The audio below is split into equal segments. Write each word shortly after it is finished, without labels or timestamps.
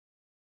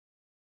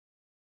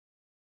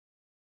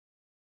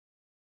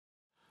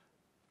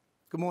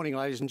Good morning,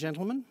 ladies and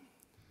gentlemen.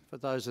 For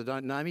those that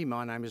don't know me,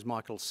 my name is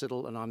Michael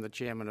Siddle and I'm the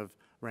Chairman of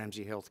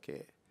Ramsay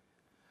Healthcare.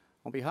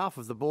 On behalf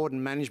of the Board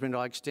and Management,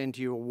 I extend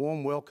to you a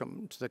warm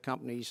welcome to the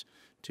company's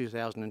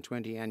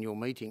 2020 annual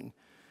meeting,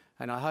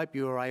 and I hope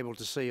you were able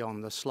to see on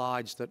the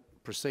slides that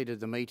preceded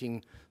the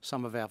meeting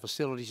some of our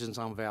facilities and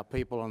some of our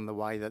people and the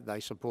way that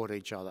they support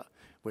each other.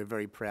 We're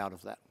very proud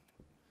of that.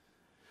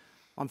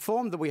 I'm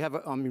informed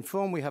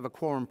we have a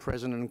quorum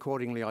present, and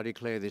accordingly I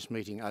declare this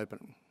meeting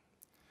open.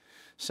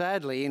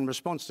 Sadly, in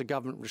response to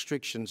government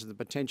restrictions and the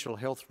potential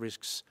health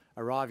risks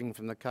arising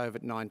from the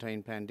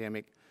COVID-19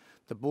 pandemic,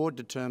 the Board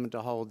determined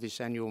to hold this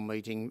annual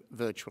meeting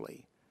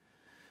virtually.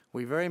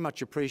 We very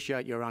much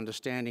appreciate your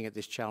understanding at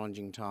this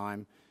challenging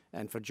time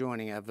and for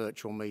joining our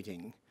virtual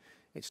meeting.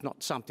 It's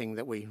not something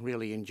that we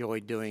really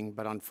enjoy doing,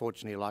 but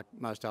unfortunately, like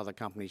most other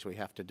companies, we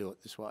have to do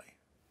it this way.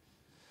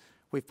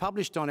 We've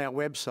published on our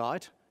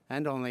website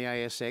and on the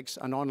ASX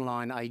an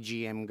online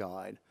AGM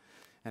guide,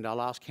 and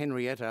I'll ask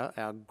Henrietta,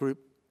 our Group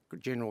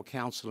General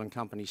Counsel and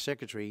Company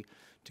Secretary,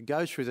 to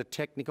go through the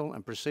technical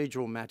and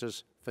procedural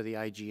matters for the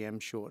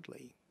AGM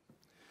shortly.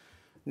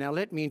 Now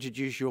let me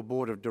introduce your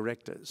Board of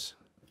Directors.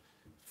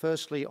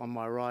 Firstly, on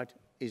my right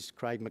is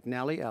Craig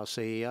McNally, our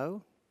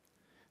CEO.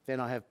 Then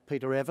I have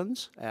Peter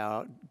Evans,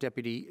 our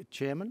Deputy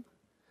Chairman.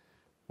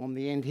 On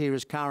the end here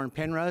is Karen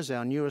Penrose,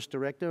 our newest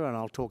Director, and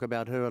I'll talk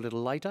about her a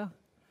little later.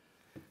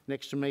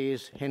 Next to me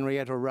is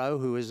Henrietta Rowe,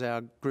 who is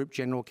our Group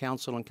General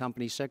Counsel and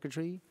Company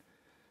Secretary.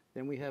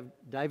 Then we have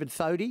David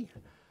Thodey,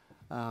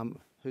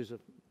 who's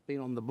been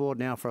on the board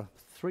now for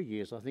 3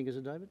 years, I think, is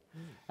it, David?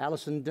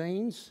 Alison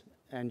Deans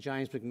and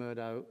James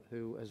McMurdo,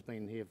 who has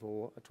been here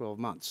for 12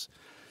 months.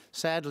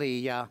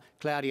 Sadly,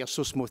 Claudia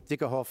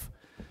Susmuth-Dickerhoff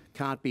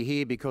can't be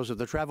here because of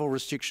the travel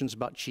restrictions,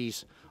 but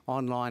she's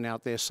online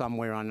out there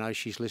somewhere. I know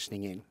she's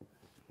listening in.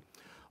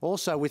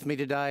 Also with me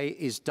today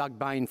is Doug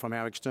Bain from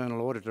our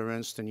external auditor,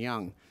 Ernst &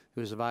 Young,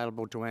 who is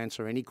available to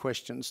answer any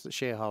questions that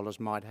shareholders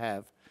might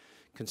have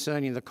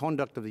concerning the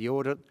conduct of the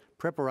audit,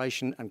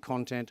 preparation and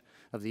content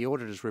of the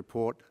auditor's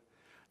report,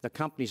 the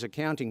company's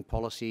accounting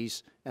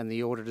policies and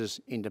the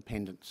auditor's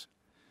independence.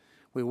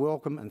 We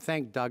welcome and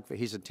thank Doug for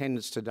his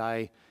attendance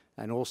today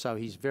and also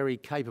his very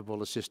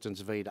capable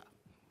assistance, Vida.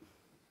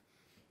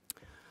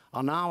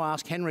 I'll now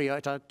ask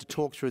Henrietta to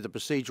talk through the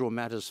procedural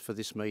matters for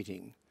this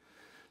meeting.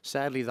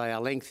 Sadly, they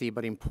are lengthy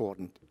but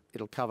important.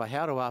 It'll cover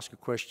how to ask a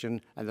question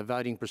and the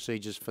voting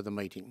procedures for the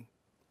meeting.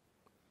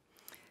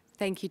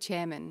 Thank you,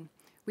 Chairman.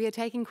 We are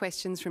taking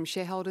questions from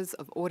shareholders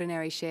of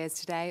ordinary shares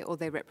today or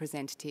their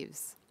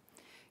representatives.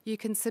 You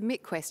can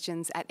submit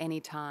questions at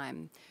any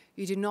time.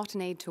 You do not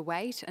need to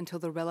wait until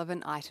the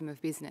relevant item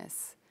of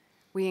business.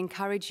 We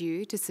encourage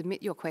you to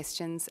submit your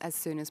questions as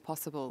soon as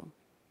possible.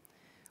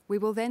 We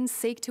will then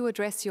seek to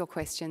address your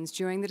questions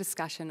during the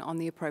discussion on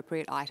the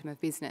appropriate item of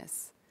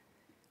business.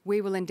 We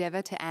will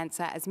endeavour to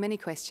answer as many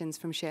questions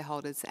from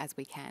shareholders as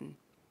we can.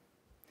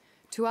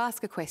 To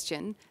ask a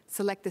question,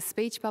 select the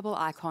speech bubble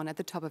icon at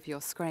the top of your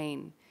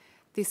screen.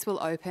 This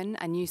will open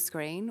a new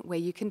screen where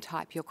you can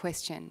type your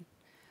question.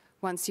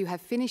 Once you have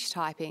finished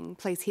typing,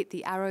 please hit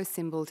the arrow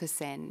symbol to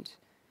send.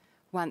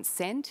 Once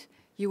sent,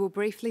 you will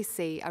briefly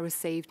see a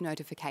received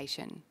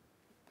notification.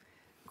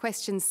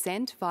 Questions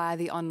sent via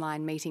the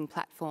online meeting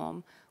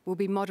platform will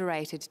be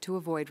moderated to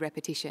avoid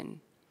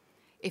repetition.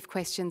 If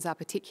questions are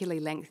particularly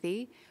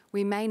lengthy,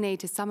 we may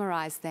need to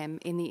summarise them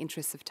in the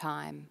interest of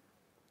time.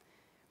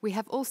 We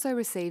have also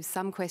received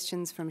some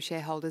questions from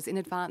shareholders in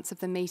advance of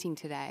the meeting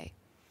today.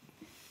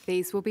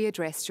 These will be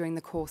addressed during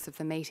the course of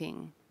the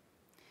meeting.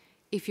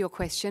 If your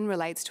question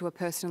relates to a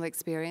personal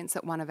experience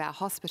at one of our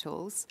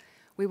hospitals,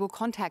 we will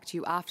contact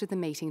you after the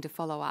meeting to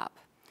follow up.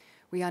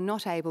 We are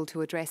not able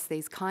to address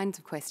these kinds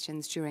of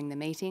questions during the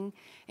meeting,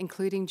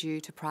 including due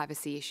to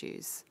privacy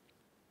issues.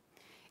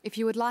 If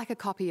you would like a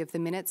copy of the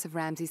minutes of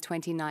Ramsay's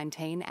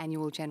 2019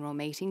 Annual General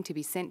Meeting to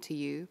be sent to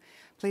you,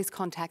 please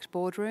contact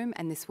Boardroom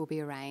and this will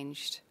be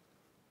arranged.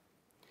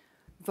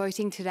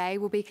 Voting today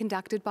will be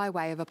conducted by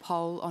way of a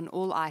poll on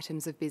all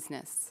items of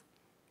business.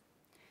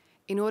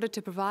 In order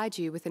to provide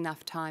you with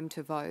enough time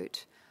to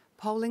vote,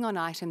 polling on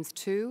items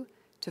 2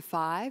 to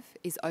 5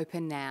 is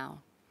open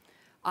now.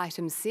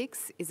 Item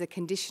 6 is a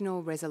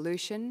conditional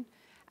resolution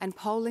and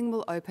polling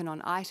will open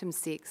on item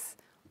 6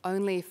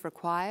 only if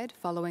required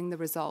following the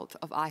result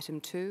of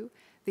item 2,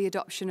 the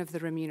adoption of the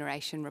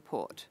remuneration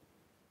report.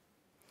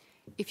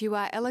 If you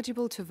are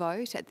eligible to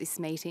vote at this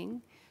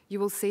meeting, you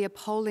will see a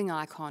polling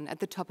icon at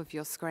the top of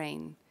your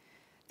screen.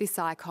 This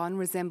icon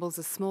resembles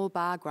a small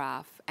bar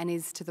graph and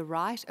is to the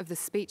right of the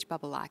speech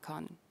bubble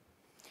icon.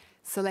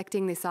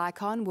 Selecting this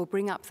icon will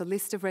bring up the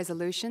list of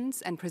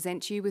resolutions and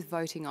present you with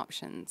voting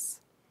options.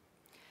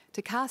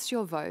 To cast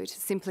your vote,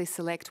 simply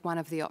select one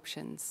of the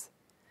options.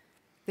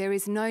 There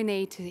is no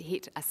need to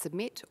hit a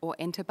submit or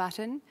enter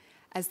button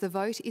as the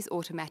vote is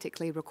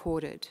automatically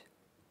recorded.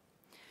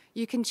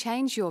 You can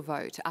change your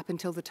vote up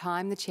until the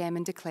time the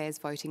Chairman declares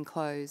voting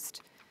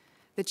closed.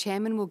 The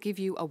Chairman will give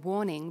you a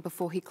warning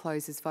before he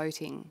closes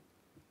voting.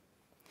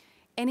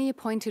 Any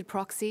appointed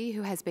proxy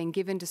who has been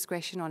given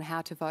discretion on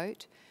how to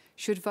vote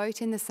should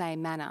vote in the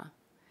same manner,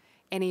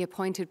 Any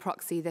appointed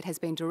proxy that has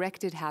been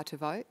directed how to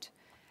vote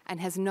and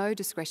has no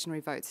discretionary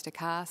votes to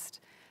cast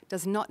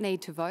does not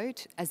need to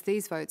vote, as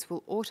these votes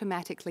will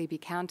automatically be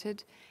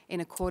counted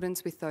in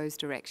accordance with those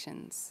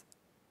directions.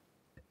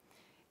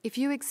 If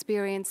you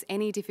experience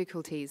any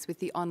difficulties with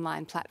the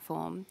online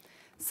platform,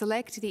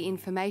 select the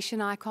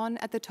information icon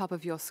at the top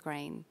of your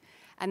screen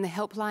and the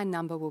helpline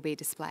number will be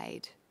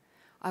displayed.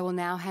 I will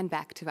now hand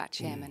back to our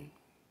Chairman.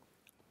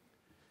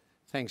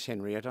 Thanks,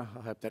 Henrietta.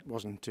 I hope that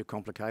wasn't too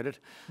complicated.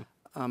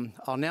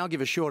 I'll now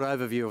give a short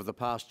overview of the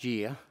past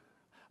year,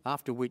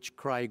 after which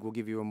Craig will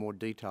give you a more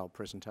detailed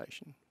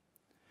presentation.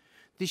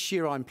 This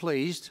year I'm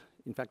pleased,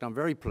 in fact I'm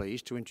very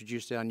pleased, to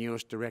introduce our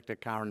newest director,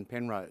 Karen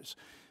Penrose,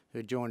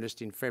 who joined us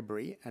in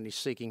February and is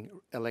seeking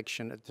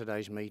election at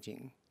today's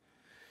meeting.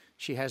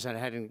 She has had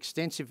an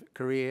extensive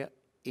career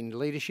in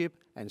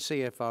leadership and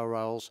CFO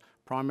roles,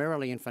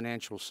 primarily in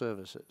financial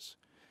services.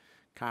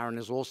 Karen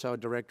is also a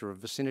director of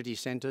Vicinity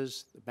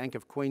Centres, the Bank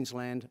of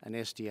Queensland and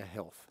Estia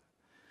Health.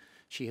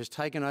 She has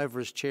taken over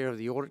as chair of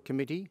the Audit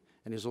Committee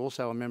and is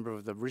also a member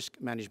of the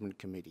Risk Management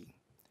Committee.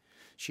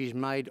 She's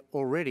made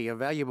already a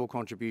valuable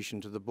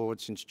contribution to the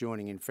board since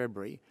joining in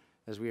February,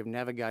 as we have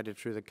navigated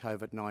through the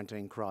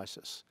COVID-19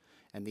 crisis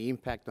and the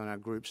impact on our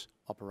group's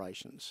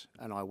operations,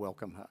 and I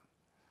welcome her.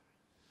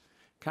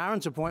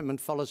 Karen's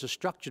appointment follows a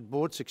structured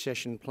board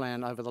succession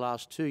plan over the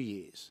last 2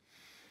 years,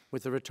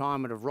 with the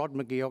retirement of Rod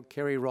McGeoch,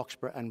 Kerry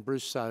Roxburgh and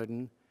Bruce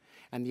Soden,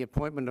 and the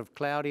appointment of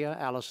Claudia,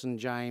 Alison,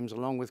 James,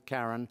 along with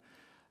Karen,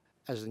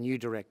 as the new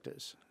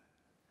directors.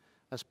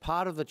 As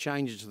part of the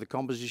changes to the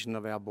composition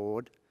of our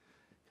board,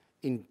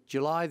 in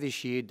July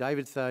this year,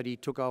 David Thodey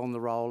took on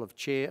the role of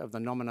Chair of the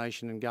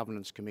Nomination and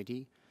Governance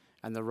Committee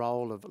and the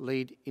role of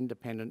Lead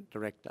Independent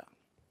Director.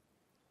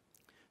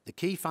 The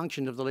key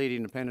function of the Lead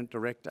Independent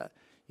Director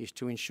is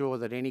to ensure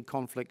that any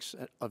conflicts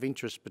of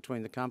interest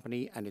between the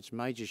company and its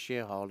major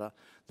shareholder,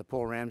 the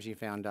Paul Ramsay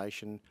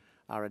Foundation,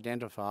 are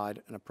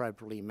identified and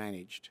appropriately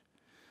managed.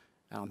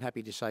 I'm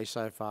happy to say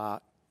so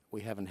far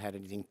we haven't had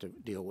anything to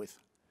deal with.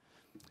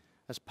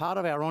 As part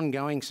of our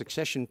ongoing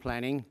succession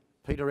planning,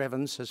 Peter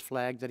Evans has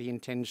flagged that he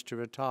intends to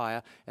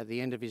retire at the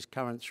end of his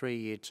current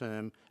 3-year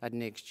term at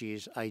next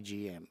year's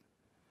AGM.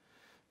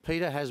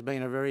 Peter has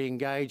been a very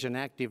engaged and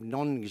active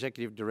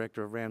non-executive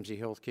director of Ramsay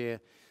Health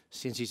Care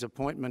since his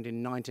appointment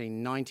in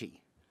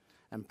 1990,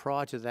 and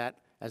prior to that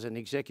as an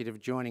executive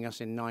joining us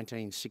in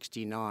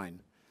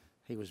 1969.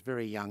 He was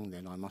very young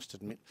then, I must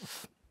admit.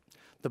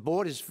 The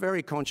board is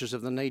very conscious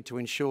of the need to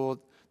ensure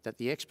that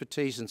the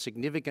expertise and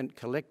significant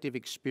collective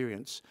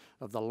experience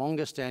of the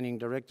longer-standing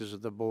directors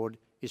of the board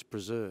is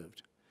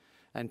preserved.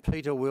 And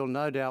Peter will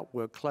no doubt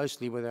work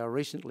closely with our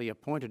recently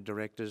appointed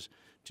directors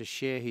to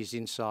share his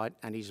insight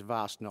and his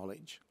vast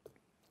knowledge.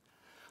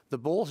 The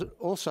board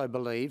also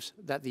believes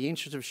that the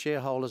interests of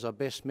shareholders are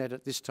best met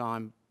at this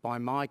time by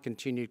my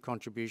continued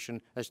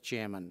contribution as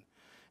chairman,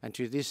 and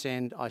to this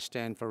end I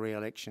stand for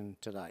re-election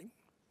today.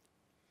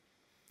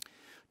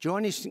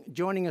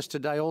 Joining us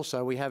today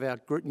also, we have our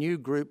new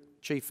Group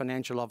Chief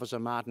Financial Officer,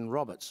 Martin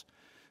Roberts,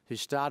 who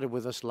started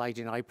with us late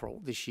in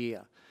April this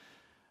year.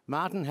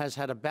 Martin has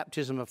had a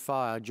baptism of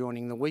fire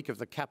joining the week of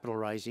the capital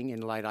raising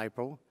in late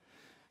April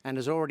and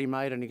has already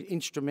made an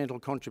instrumental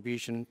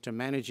contribution to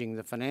managing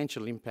the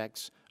financial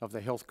impacts of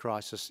the health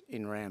crisis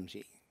in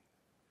Ramsay.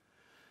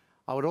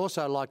 I would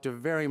also like to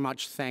very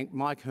much thank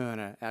Mike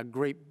Herner, our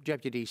Group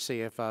Deputy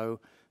CFO,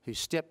 who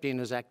stepped in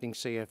as acting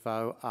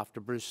CFO after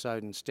Bruce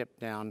Soden stepped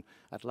down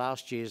at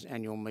last year's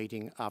annual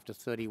meeting after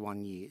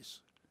 31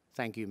 years.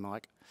 Thank you,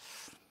 Mike.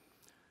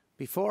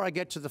 Before I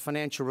get to the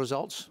financial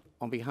results,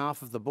 on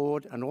behalf of the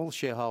board and all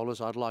shareholders,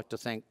 I'd like to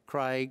thank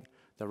Craig,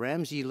 the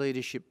Ramsay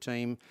leadership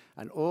team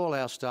and all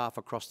our staff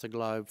across the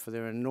globe for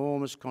their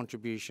enormous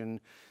contribution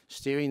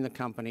steering the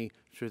company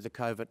through the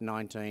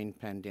COVID-19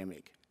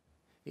 pandemic.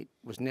 It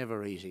was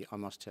never easy, I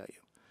must tell you.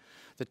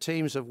 The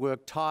teams have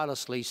worked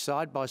tirelessly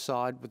side by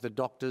side with the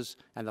doctors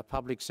and the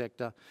public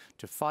sector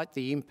to fight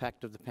the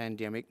impact of the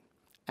pandemic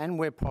and,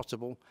 where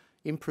possible,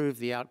 improve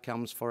the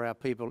outcomes for our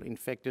people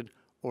infected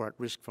or at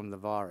risk from the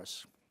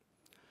virus.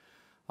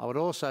 I would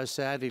also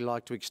sadly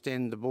like to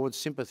extend the board's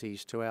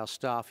sympathies to our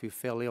staff who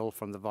fell ill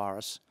from the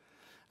virus,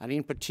 and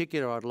in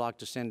particular I'd like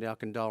to send our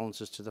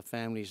condolences to the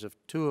families of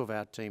 2 of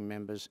our team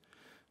members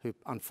who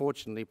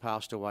unfortunately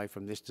passed away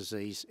from this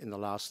disease in the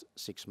last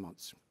 6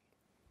 months.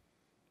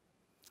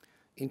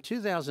 In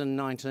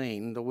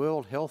 2019, the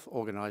World Health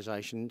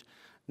Organization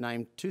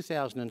named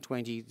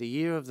 2020 the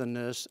Year of the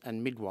Nurse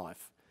and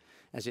Midwife,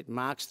 as it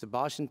marks the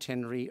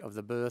bicentenary of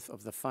the birth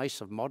of the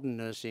face of modern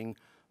nursing,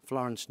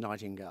 Florence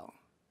Nightingale.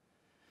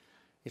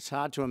 It's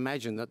hard to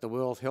imagine that the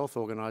World Health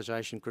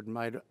Organization could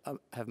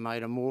have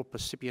made a more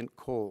percipient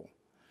call.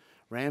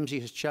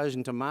 Ramsay has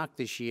chosen to mark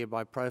this year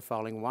by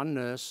profiling one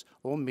nurse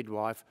or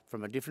midwife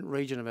from a different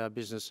region of our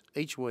business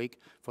each week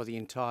for the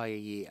entire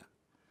year.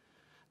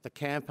 The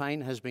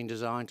campaign has been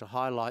designed to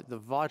highlight the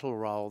vital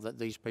role that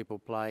these people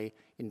play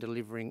in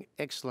delivering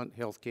excellent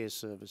healthcare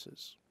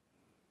services.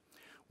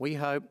 We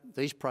hope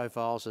these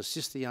profiles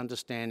assist the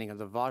understanding of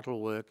the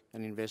vital work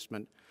and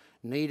investment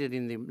needed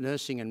in the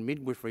nursing and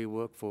midwifery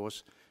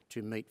workforce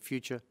to meet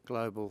future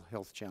global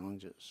health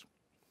challenges.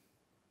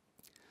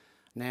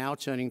 Now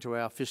turning to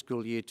our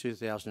fiscal year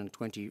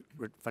 2020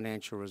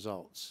 financial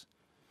results.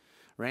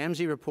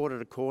 Ramsay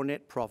reported a core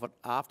net profit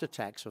after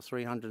tax of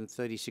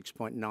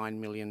 $336.9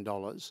 million,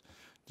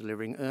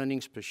 delivering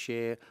earnings per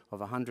share of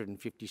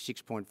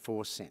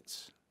 156.4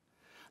 cents.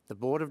 The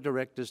Board of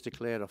Directors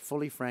declared a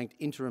fully franked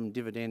interim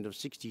dividend of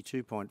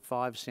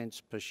 62.5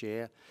 cents per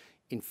share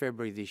in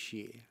February this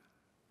year.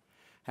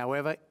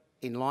 However,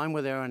 in line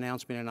with our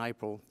announcement in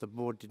April, the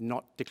Board did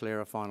not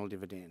declare a final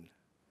dividend.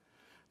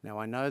 Now,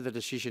 I know the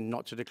decision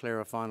not to declare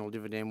a final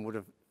dividend would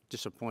have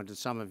disappointed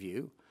some of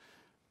you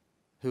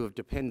who have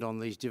depended on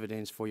these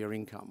dividends for your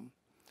income.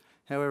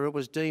 However, it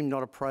was deemed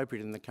not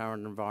appropriate in the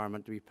current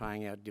environment to be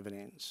paying out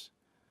dividends.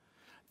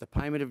 The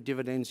payment of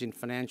dividends in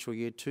financial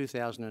year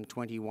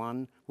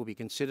 2021 will be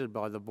considered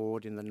by the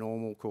Board in the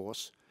normal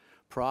course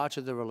prior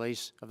to the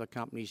release of the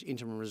company's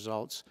interim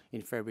results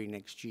in February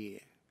next year.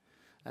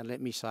 And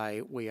let me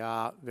say, we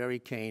are very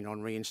keen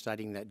on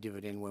reinstating that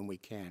dividend when we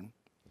can.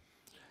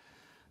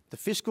 The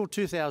fiscal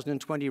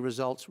 2020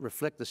 results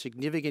reflect the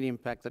significant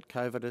impact that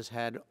COVID has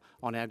had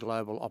on our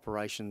global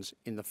operations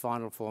in the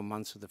final 4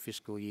 months of the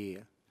fiscal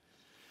year.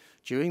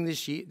 During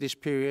this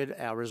period,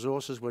 our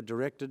resources were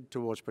directed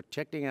towards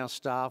protecting our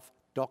staff,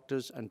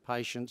 doctors and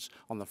patients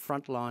on the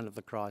front line of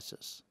the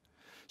crisis,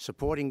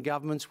 supporting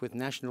governments with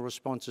national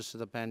responses to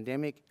the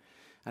pandemic,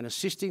 and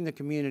assisting the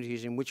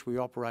communities in which we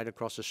operate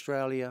across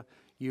Australia,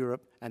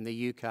 Europe and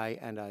the UK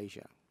and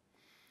Asia.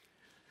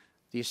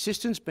 The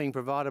assistance being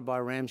provided by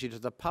Ramsay to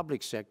the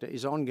public sector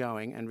is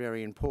ongoing and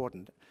very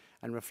important,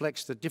 and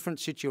reflects the different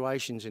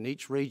situations in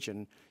each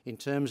region in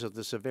terms of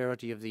the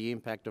severity of the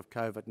impact of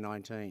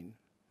COVID-19.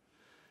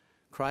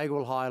 Craig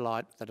will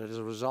highlight that as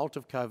a result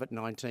of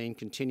COVID-19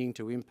 continuing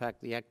to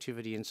impact the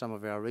activity in some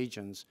of our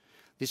regions,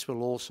 this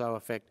will also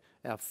affect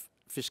our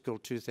fiscal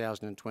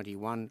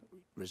 2021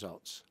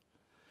 results.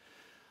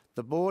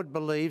 The Board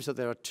believes that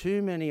there are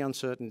too many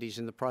uncertainties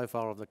in the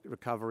profile of the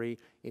recovery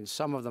in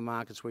some of the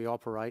markets we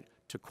operate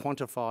to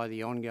quantify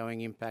the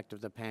ongoing impact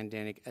of the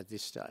pandemic at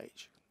this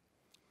stage.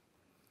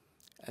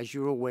 As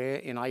you're aware,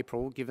 in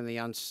April, given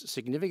the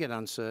significant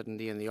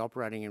uncertainty in the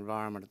operating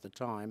environment at the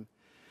time,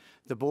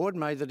 the Board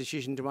made the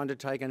decision to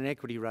undertake an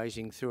equity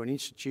raising through an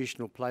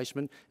institutional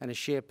placement and a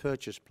share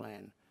purchase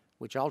plan,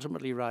 which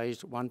ultimately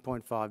raised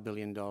 $1.5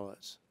 billion.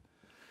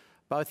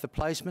 Both the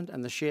placement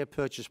and the share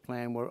purchase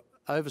plan were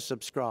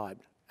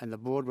oversubscribed, and the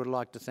Board would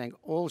like to thank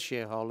all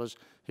shareholders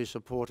who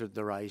supported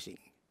the raising.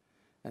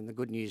 And the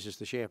good news is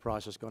the share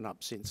price has gone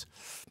up since.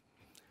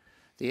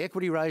 The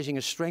equity raising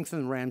has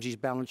strengthened Ramsay's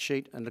balance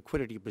sheet and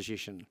liquidity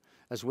position,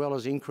 as well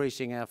as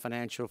increasing our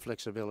financial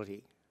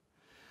flexibility.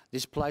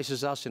 This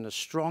places us in a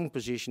strong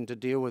position to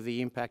deal with the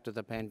impact of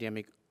the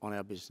pandemic on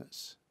our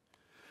business.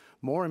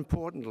 More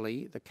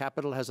importantly, the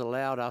capital has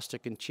allowed us to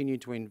continue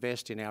to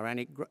invest in our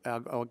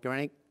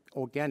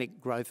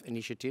organic growth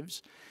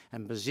initiatives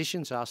and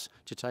positions us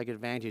to take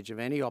advantage of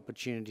any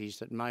opportunities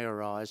that may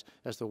arise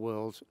as the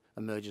world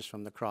emerges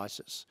from the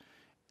crisis.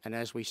 And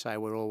as we say,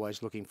 we're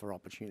always looking for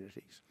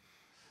opportunities.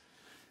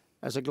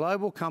 As a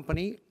global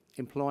company,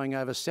 employing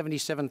over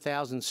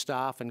 77,000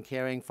 staff and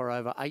caring for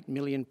over 8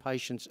 million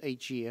patients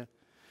each year,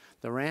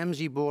 the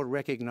Ramsay Board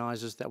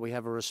recognises that we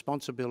have a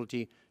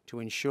responsibility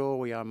to ensure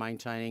we are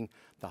maintaining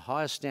the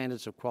highest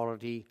standards of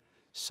quality,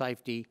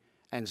 safety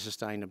and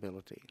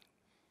sustainability.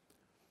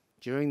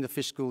 During the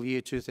fiscal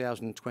year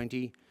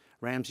 2020,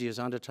 Ramsay has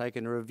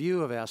undertaken a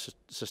review of our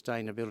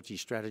sustainability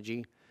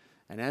strategy,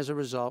 and as a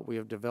result we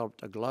have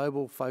developed a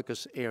global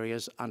focus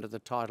areas under the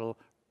title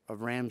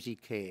of Ramsay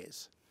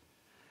Cares.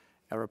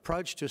 Our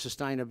approach to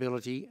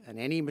sustainability and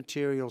any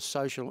material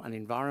social and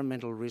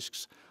environmental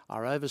risks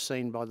are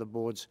overseen by the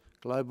Board's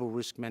Global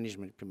Risk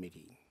Management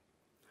Committee.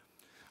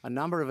 A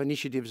number of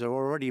initiatives are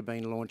already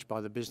being launched by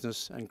the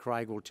business, and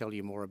Craig will tell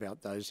you more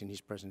about those in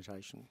his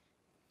presentation.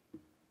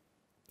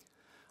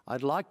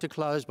 I'd like to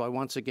close by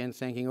once again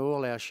thanking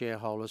all our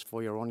shareholders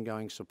for your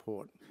ongoing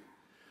support.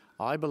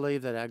 I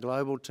believe that our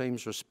global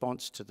team's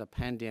response to the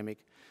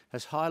pandemic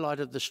has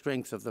highlighted the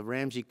strength of the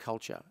Ramsay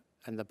culture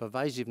and the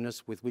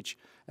pervasiveness with which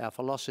our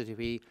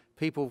philosophy,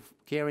 people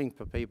caring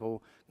for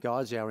people,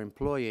 guides our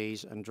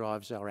employees and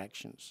drives our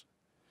actions.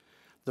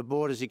 The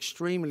Board is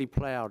extremely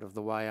proud of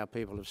the way our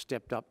people have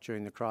stepped up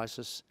during the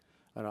crisis,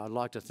 and I'd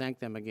like to thank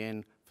them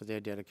again for their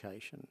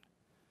dedication.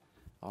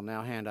 I'll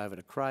now hand over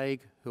to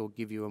Craig, who will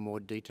give you a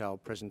more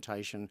detailed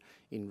presentation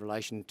in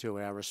relation to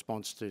our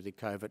response to the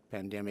COVID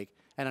pandemic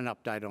and an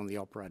update on the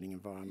operating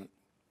environment.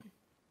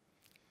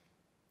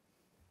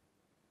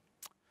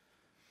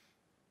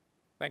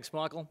 Thanks,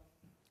 Michael.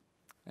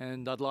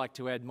 And I'd like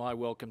to add my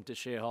welcome to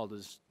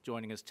shareholders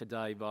joining us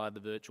today via the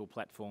virtual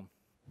platform.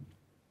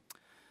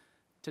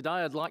 Today,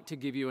 I'd like to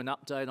give you an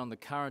update on the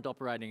current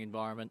operating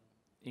environment,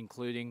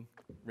 including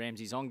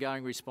Ramsay's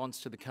ongoing response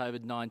to the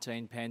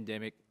COVID-19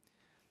 pandemic,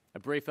 a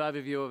brief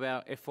overview of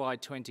our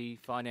FY20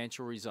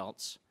 financial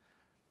results,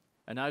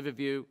 an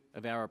overview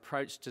of our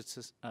approach to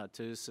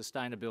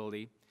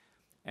sustainability,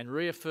 and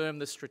reaffirm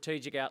the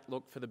strategic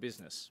outlook for the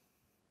business.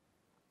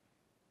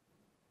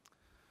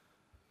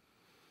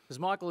 As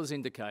Michael has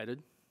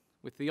indicated,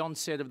 with the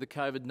onset of the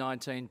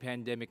COVID-19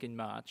 pandemic in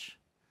March,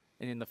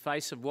 and in the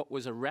face of what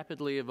was a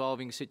rapidly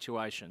evolving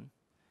situation,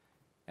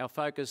 our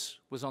focus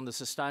was on the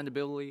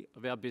sustainability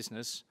of our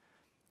business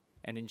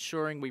and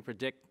ensuring we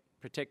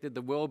protected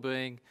the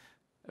well-being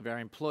of our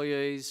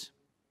employees,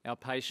 our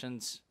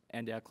patients,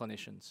 and our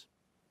clinicians.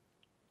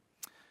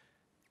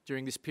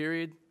 During this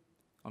period,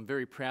 I'm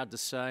very proud to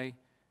say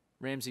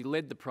Ramsay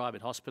led the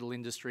private hospital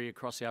industry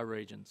across our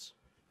regions,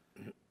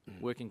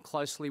 working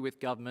closely with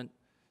government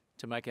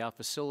to make our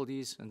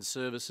facilities and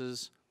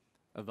services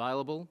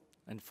available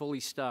and fully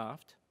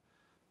staffed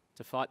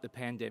to fight the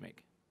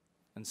pandemic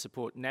and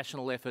support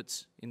national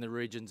efforts in the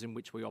regions in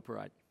which we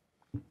operate.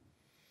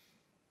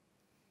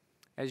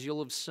 As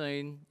you'll have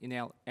seen in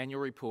our annual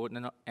report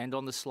and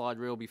on the slide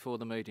reel before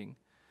the meeting,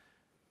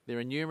 there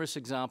are numerous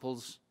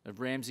examples of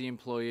Ramsay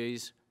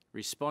employees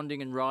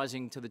responding and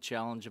rising to the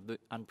challenge of the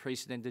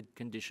unprecedented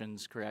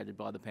conditions created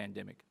by the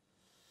pandemic.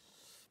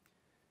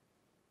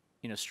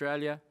 In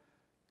Australia,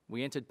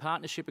 we entered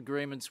partnership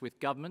agreements with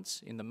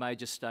governments in the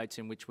major states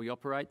in which we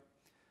operate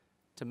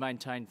to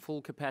maintain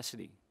full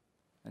capacity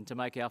and to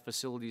make our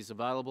facilities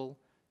available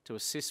to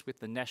assist with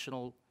the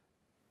national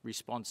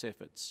response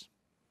efforts.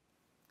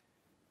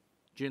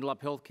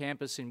 Joondalup Health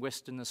Campus in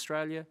Western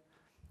Australia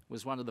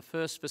was one of the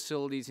first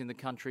facilities in the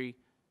country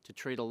to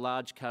treat a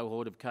large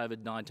cohort of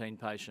COVID-19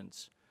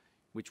 patients,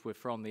 which were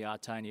from the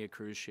Artania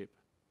cruise ship.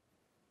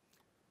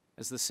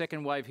 As the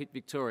second wave hit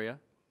Victoria,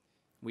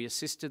 we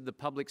assisted the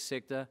public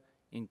sector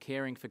in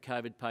caring for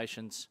COVID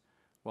patients,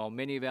 while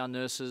many of our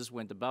nurses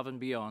went above and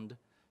beyond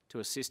to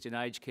assist in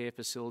aged care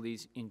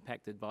facilities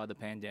impacted by the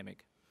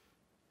pandemic.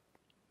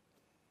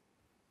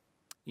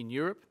 In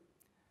Europe,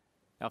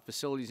 our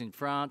facilities in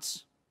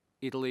France,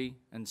 Italy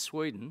and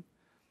Sweden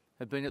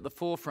have been at the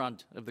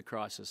forefront of the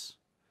crisis,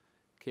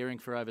 caring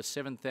for over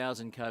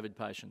 7,000 COVID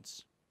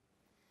patients.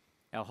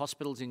 Our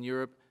hospitals in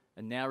Europe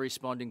are now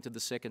responding to the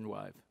second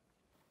wave.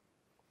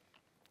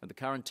 At the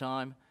current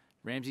time,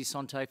 Ramsay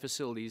Santé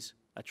facilities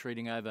are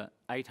treating over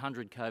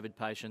 800 COVID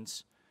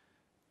patients,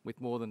 with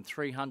more than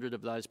 300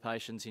 of those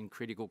patients in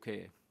critical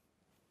care.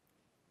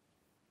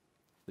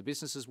 The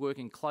business is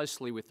working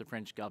closely with the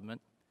French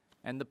government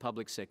and the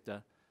public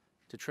sector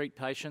to treat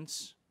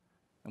patients,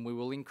 and we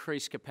will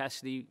increase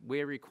capacity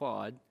where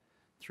required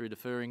through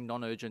deferring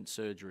non-urgent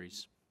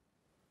surgeries.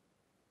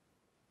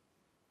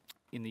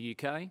 In the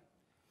UK,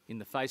 in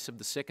the face of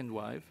the second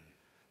wave,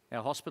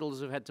 our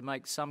hospitals have had to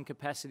make some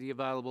capacity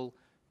available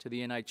to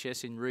the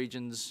NHS in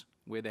regions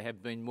where there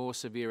have been more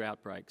severe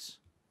outbreaks.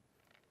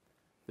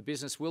 The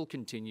business will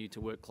continue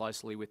to work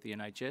closely with the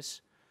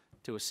NHS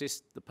to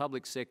assist the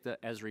public sector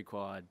as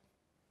required.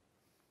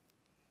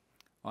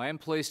 I am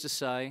pleased to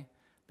say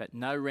that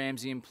no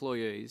Ramsay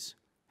employees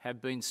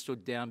have been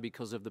stood down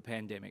because of the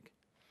pandemic.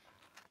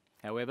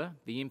 However,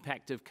 the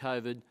impact of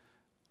COVID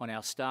on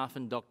our staff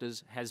and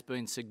doctors has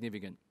been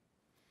significant.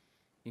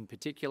 In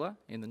particular,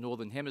 in the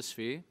Northern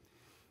Hemisphere,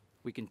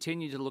 we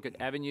continue to look at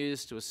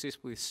avenues to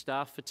assist with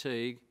staff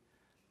fatigue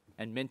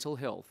and mental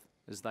health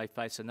as they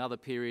face another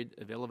period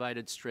of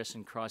elevated stress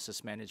and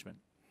crisis management.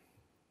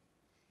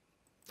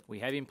 We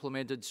have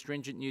implemented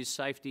stringent new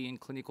safety and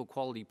clinical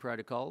quality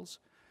protocols,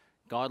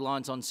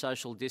 guidelines on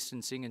social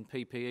distancing and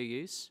PPE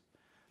use,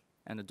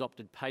 and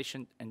adopted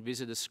patient and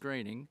visitor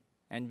screening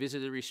and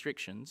visitor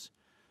restrictions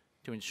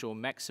to ensure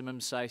maximum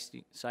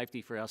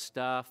safety for our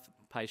staff,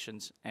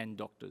 patients and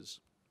doctors.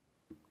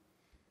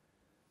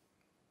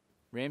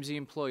 Ramsay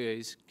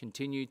employees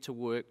continue to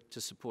work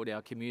to support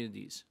our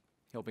communities,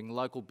 helping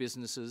local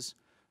businesses,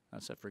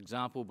 so for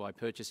example by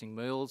purchasing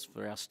meals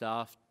for our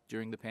staff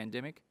during the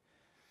pandemic.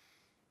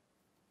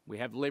 We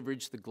have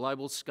leveraged the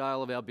global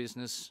scale of our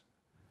business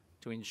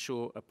to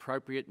ensure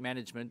appropriate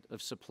management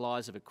of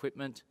supplies of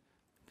equipment,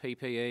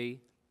 PPE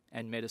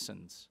and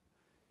medicines.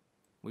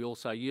 We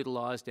also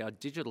utilised our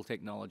digital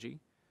technology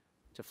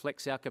to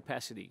flex our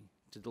capacity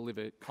to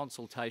deliver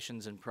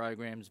consultations and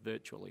programs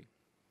virtually.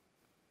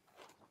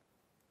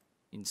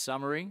 In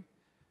summary,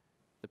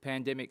 the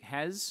pandemic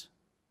has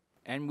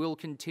and will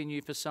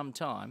continue for some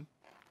time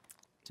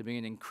to be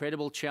an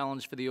incredible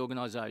challenge for the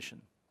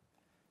organisation,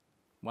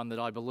 one that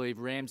I believe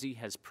Ramsay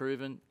has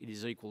proven it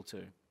is equal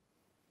to.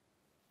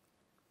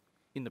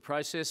 In the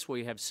process,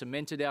 we have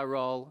cemented our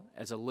role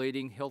as a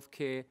leading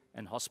healthcare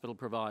and hospital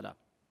provider,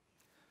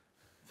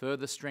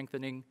 further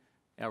strengthening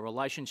our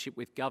relationship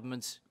with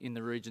governments in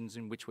the regions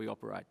in which we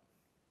operate.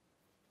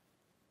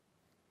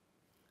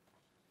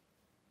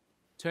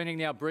 Turning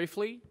now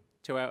briefly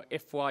to our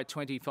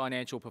FY20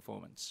 financial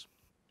performance.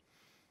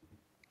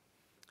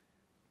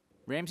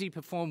 Ramsay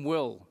performed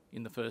well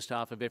in the first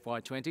half of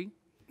FY20,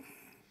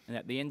 and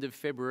at the end of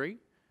February,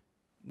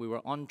 we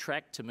were on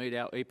track to meet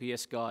our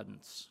EPS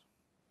guidance.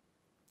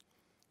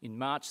 In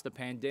March, the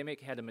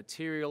pandemic had a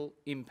material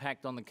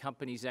impact on the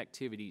company's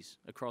activities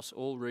across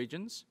all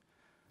regions,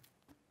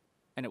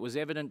 and it was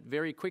evident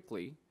very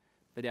quickly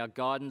that our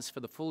guidance for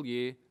the full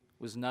year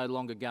was no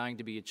longer going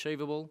to be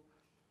achievable,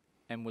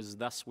 and was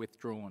thus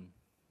withdrawn.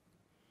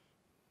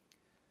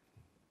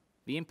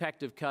 The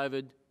impact of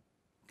COVID,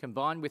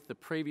 combined with the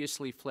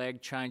previously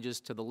flagged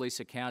changes to the lease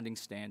accounting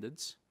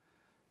standards,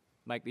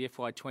 make the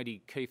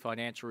FY20 key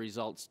financial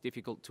results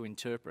difficult to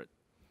interpret.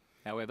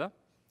 However,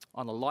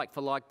 on a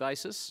like-for-like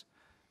basis,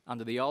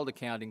 under the old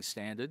accounting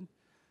standard,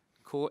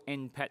 core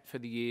NPAT for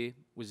the year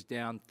was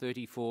down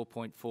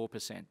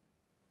 34.4%.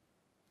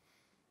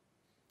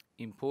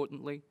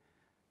 Importantly,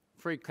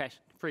 free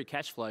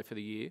cash flow for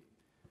the year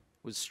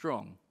was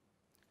strong,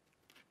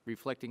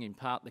 reflecting in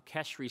part the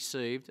cash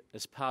received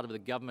as part of the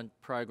government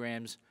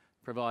programs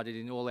provided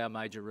in all our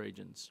major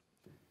regions.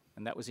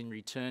 And that was in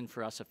return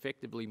for us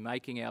effectively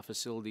making our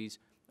facilities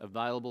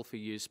available for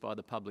use by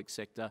the public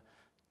sector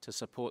to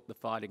support the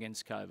fight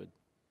against COVID.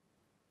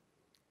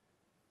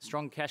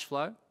 Strong cash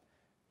flow,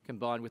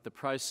 combined with the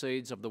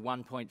proceeds of the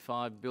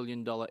 $1.5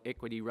 billion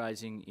equity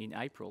raising in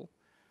April,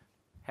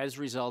 has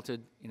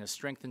resulted in a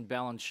strengthened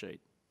balance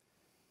sheet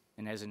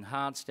and has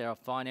enhanced our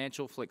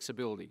financial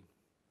flexibility.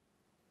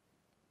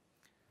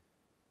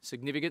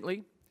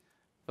 Significantly,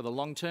 for the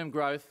long-term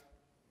growth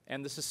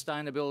and the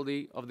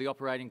sustainability of the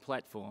operating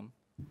platform,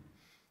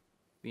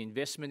 the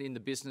investment in the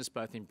business,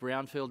 both in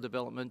brownfield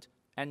development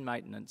and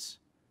maintenance,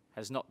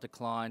 has not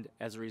declined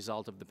as a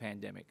result of the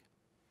pandemic.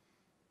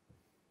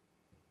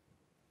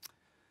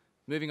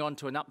 Moving on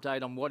to an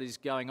update on what is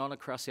going on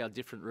across our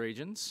different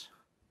regions.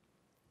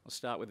 I'll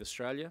start with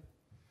Australia.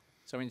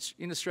 So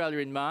in Australia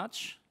in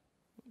March,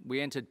 we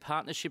entered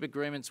partnership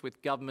agreements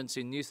with governments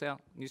in New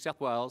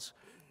South Wales,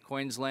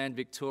 Queensland,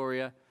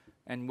 Victoria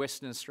and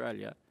Western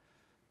Australia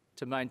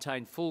to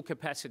maintain full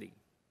capacity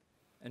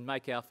and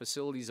make our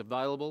facilities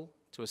available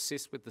to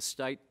assist with the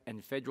state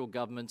and federal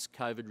government's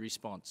COVID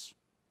response.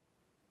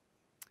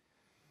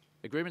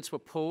 Agreements were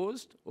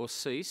paused or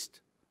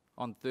ceased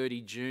on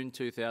 30 June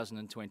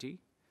 2020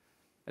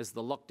 as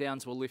the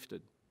lockdowns were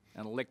lifted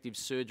and elective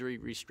surgery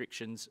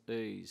restrictions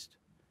eased.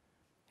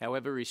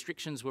 However,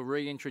 restrictions were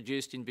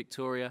reintroduced in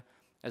Victoria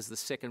as the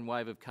second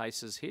wave of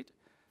cases hit,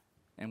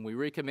 and we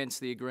recommenced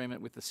the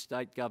agreement with the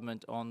state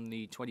government on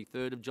the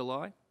 23rd of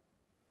July.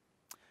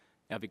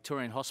 Our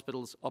Victorian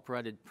hospitals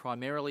operated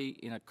primarily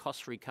in a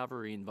cost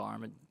recovery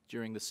environment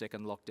during the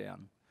second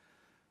lockdown.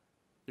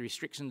 The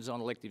restrictions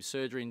on elective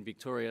surgery in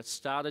Victoria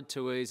started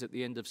to ease at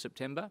the end of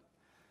September,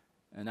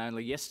 and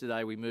only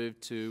yesterday we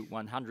moved to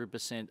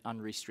 100%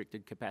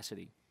 unrestricted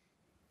capacity.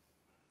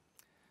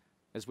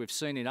 As we've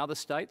seen in other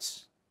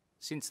states,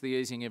 since the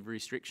easing of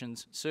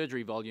restrictions,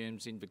 surgery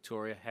volumes in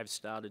Victoria have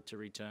started to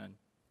return.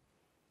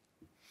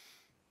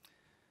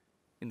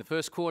 In the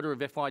first quarter of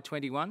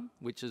FY21,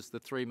 which is the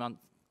 3-month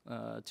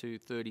to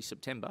 30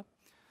 September,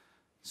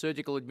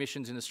 surgical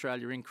admissions in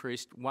Australia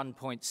increased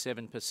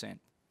 1.7%.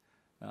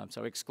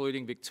 So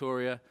excluding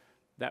Victoria,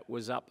 that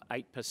was up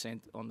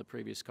 8% on the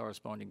previous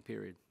corresponding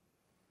period.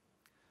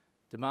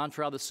 Demand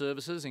for other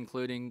services,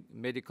 including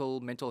medical,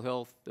 mental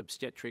health,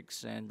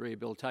 obstetrics and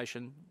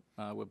rehabilitation,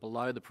 were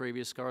below the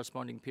previous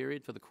corresponding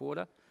period for the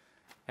quarter,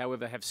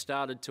 however have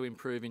started to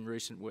improve in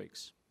recent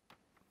weeks.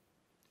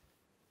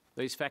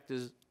 These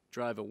factors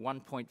drove a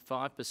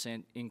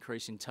 1.5%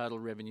 increase in total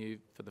revenue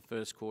for the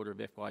first quarter of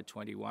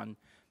FY21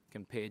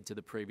 compared to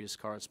the previous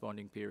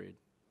corresponding period.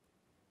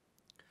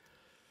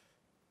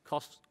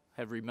 Costs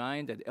have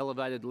remained at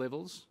elevated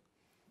levels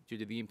due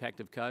to the impact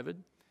of COVID,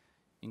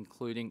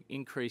 including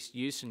increased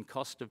use and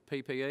cost of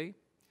PPE,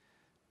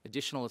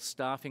 additional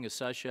staffing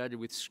associated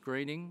with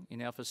screening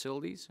in our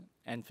facilities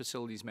and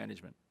facilities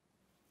management.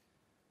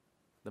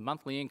 The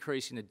monthly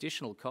increase in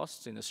additional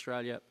costs in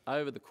Australia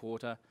over the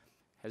quarter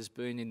has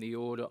been in the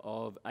order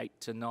of $8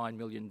 to $9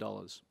 million,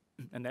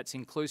 and that's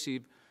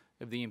inclusive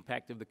of the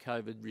impact of the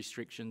COVID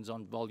restrictions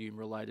on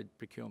volume-related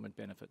procurement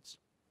benefits.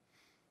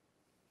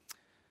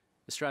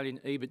 Australian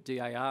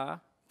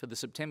EBITDA for the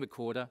September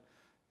quarter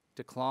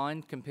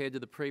declined compared to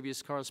the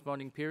previous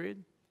corresponding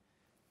period,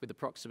 with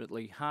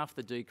approximately half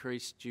the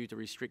decrease due to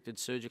restricted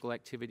surgical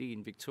activity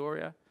in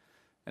Victoria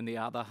and the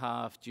other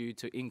half due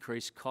to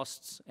increased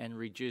costs and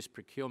reduced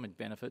procurement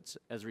benefits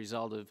as a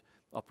result of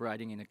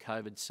operating in a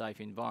COVID-safe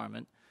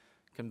environment,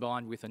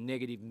 combined with a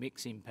negative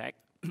mix impact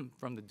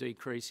from the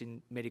decrease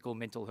in medical,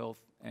 mental health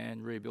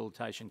and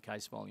rehabilitation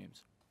case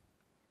volumes.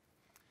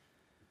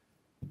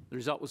 The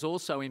result was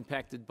also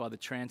impacted by the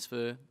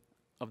transfer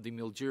of the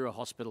Mildura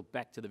Hospital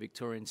back to the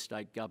Victorian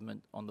State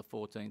Government on the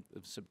 14th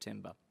of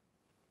September.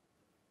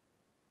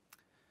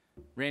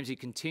 Ramsay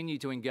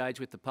continued to engage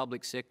with the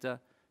public sector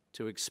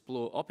to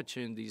explore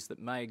opportunities that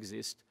may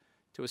exist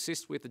to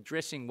assist with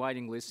addressing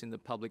waiting lists in the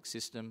public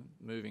system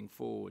moving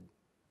forward.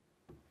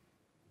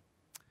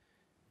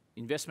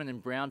 Investment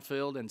in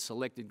brownfield and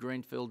selected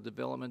greenfield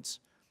developments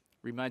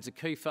remains a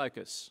key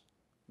focus,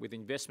 with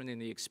investment in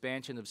the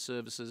expansion of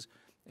services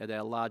at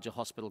our larger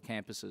hospital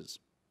campuses.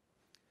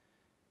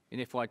 In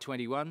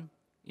FY21,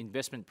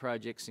 investment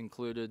projects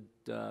included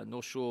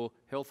North Shore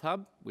Health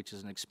Hub, which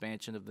is an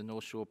expansion of the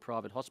North Shore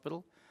Private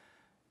Hospital,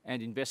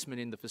 and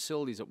investment in the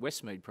facilities at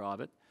Westmead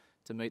Private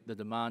to meet the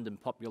demand and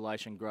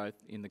population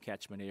growth in the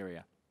catchment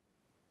area.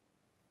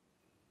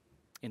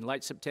 In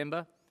late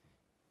September,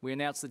 we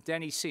announced that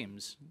Danny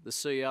Sims, the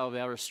CEO of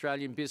our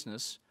Australian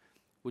business,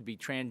 would be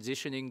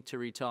transitioning to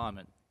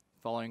retirement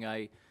following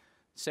a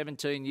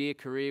 17-year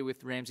career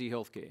with Ramsay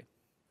Healthcare.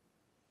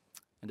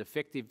 And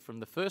effective from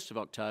the 1st of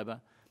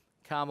October,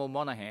 Carmel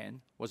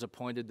Monaghan was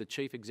appointed the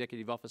Chief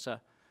Executive Officer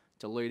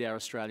to lead our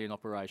Australian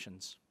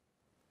operations.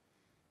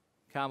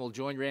 Carmel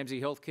joined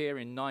Ramsay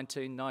Healthcare in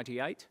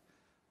 1998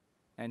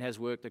 and has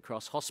worked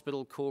across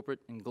hospital, corporate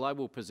and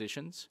global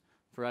positions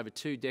for over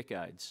 2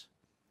 decades,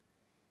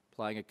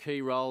 playing a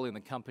key role in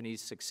the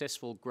company's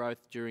successful growth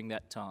during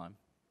that time.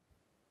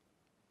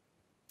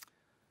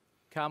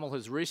 Carmel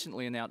has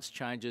recently announced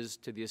changes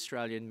to the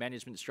Australian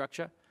management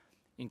structure,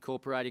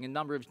 incorporating a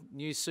number of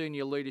new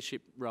senior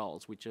leadership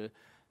roles which are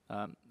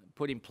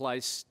put in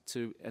place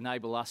to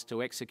enable us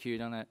to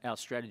execute on our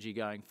strategy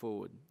going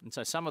forward. And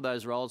so some of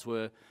those roles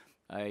were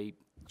a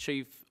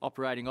Chief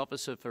Operating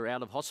Officer for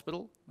out of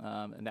hospital,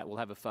 and that will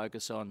have a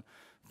focus on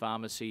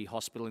pharmacy,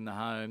 hospital in the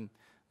home,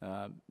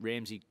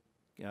 Ramsay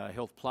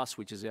Health Plus,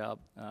 which is our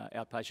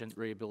outpatient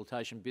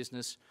rehabilitation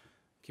business,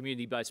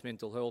 community-based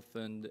mental health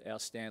and our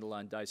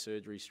standalone day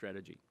surgery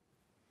strategy.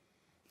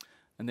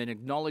 And then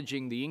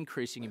acknowledging the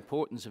increasing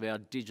importance of our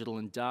digital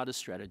and data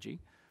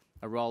strategy,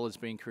 a role has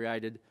been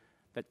created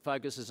that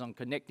focuses on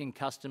connecting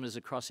customers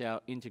across our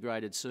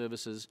integrated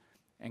services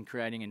and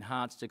creating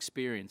enhanced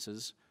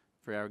experiences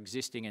for our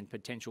existing and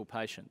potential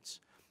patients,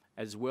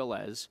 as well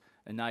as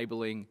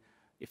enabling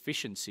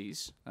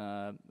efficiencies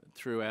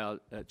through our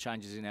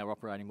changes in our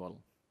operating model.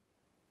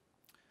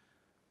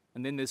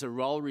 And then there's a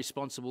role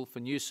responsible for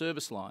new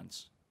service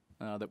lines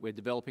that we're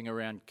developing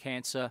around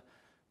cancer,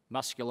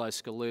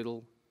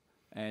 musculoskeletal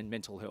and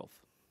mental health.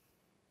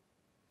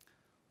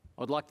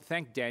 I'd like to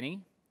thank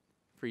Danny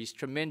for his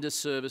tremendous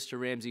service to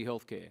Ramsay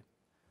Healthcare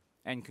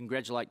and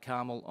congratulate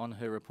Carmel on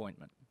her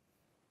appointment.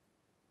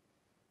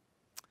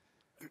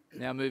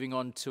 Now moving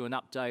on to an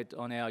update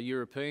on our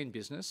European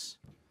business.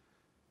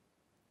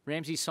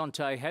 Ramsay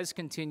Santé has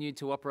continued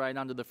to operate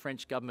under the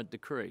French government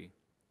decree,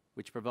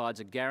 which provides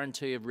a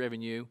guarantee of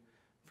revenue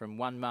from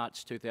 1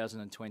 March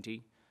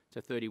 2020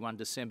 to 31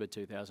 December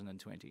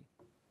 2020.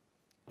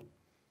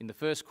 In the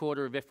first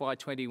quarter of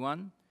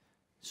FY21,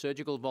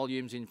 surgical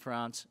volumes in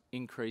France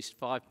increased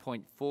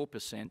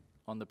 5.4%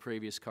 on the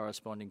previous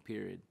corresponding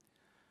period,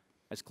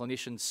 as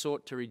clinicians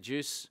sought to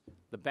reduce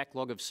the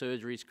backlog of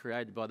surgeries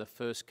created by the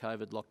first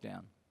COVID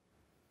lockdown.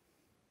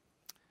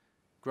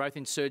 Growth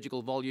in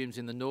surgical volumes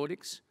in the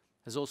Nordics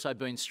has also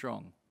been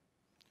strong,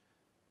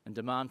 and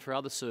demand for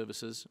other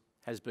services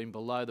has been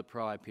below the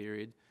prior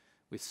period,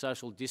 with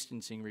social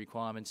distancing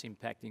requirements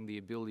impacting the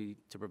ability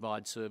to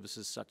provide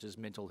services such as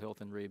mental health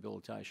and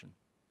rehabilitation.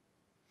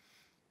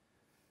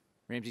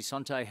 Ramsay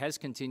Santé has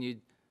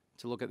continued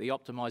to look at the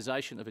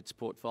optimisation of its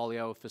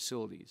portfolio of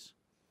facilities.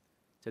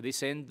 To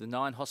this end, the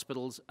 9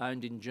 hospitals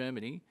owned in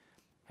Germany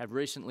have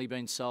recently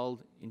been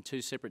sold in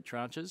 2 separate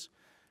tranches,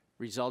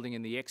 resulting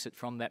in the exit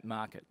from that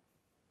market.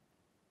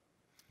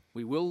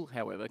 We will,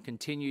 however,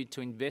 continue to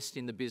invest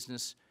in the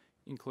business,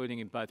 including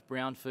in both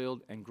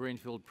brownfield and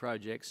greenfield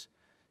projects,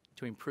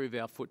 to improve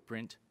our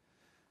footprint.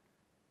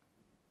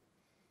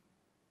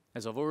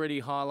 As I've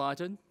already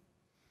highlighted,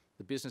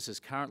 the business is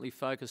currently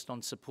focused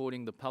on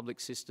supporting the public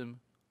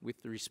system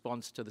with the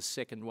response to the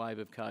second wave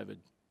of COVID.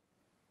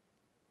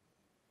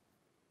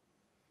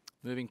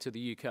 Moving to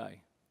the UK.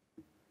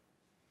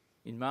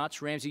 In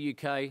March, Ramsay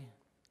UK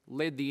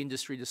led the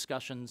industry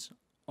discussions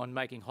on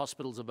making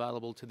hospitals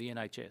available to the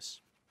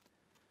NHS.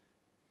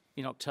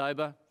 In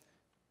October,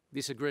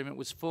 this agreement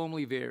was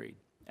formally varied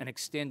and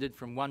extended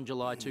from 1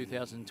 July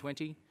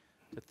 2020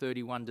 to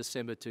 31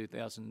 December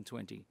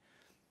 2020,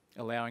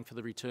 allowing for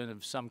the return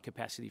of some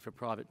capacity for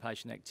private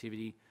patient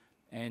activity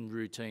and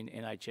routine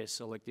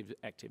NHS elective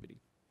activity.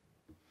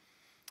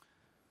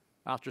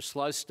 After a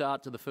slow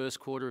start to the first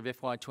quarter of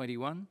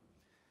FY21,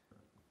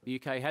 the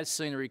UK has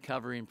seen a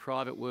recovery in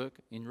private work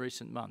in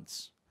recent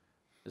months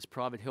as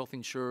private health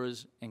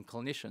insurers and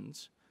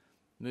clinicians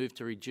move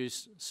to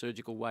reduce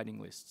surgical waiting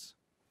lists.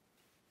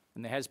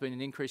 And there has been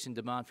an increase in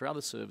demand for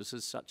other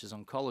services such as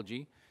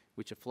oncology,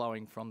 which are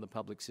flowing from the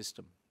public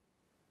system.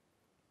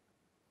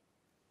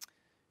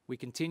 We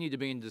continue to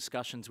be in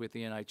discussions with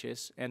the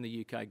NHS and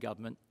the UK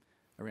government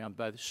around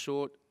both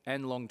short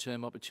and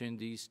long-term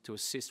opportunities to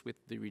assist with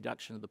the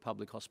reduction of the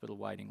public hospital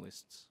waiting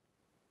lists.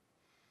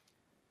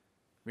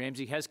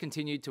 Ramsay has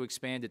continued to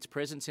expand its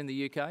presence in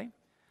the UK,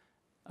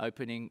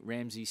 opening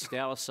Ramsay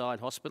Stowerside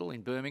Hospital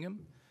in Birmingham,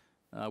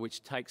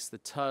 which takes the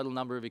total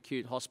number of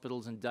acute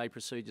hospitals and day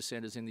procedure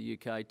centres in the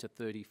UK to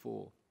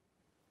 34.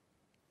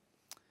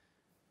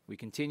 We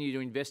continue to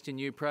invest in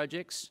new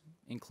projects,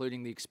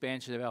 including the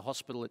expansion of our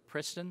hospital at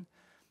Preston,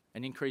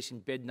 an increase in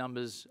bed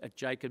numbers at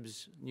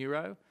Jacobs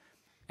Neuro,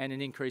 and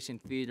an increase in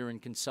theatre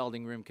and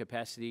consulting room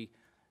capacity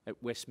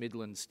at West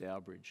Midlands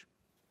Stourbridge.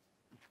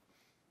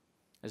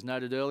 As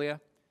noted earlier,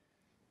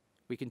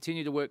 we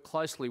continue to work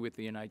closely with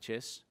the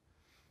NHS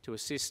to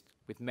assist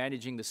with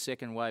managing the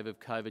second wave of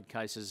COVID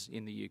cases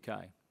in the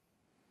UK.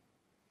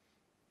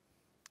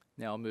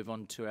 Now I'll move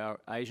on to our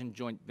Asian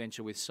joint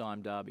venture with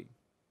Sime Darby.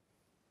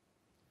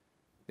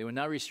 there were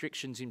no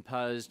restrictions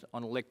imposed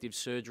on elective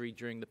surgery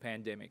during the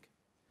pandemic,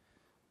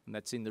 and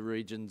that's in the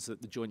regions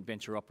that the joint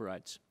venture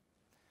operates.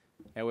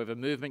 However,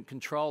 movement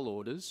control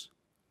orders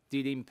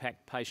did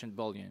impact patient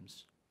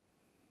volumes.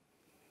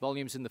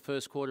 Volumes in the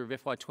first quarter of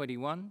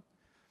FY21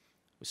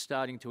 were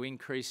starting to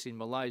increase in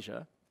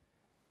Malaysia,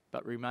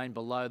 but remain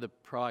below the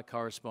prior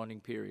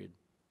corresponding period.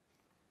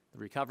 The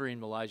recovery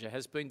in Malaysia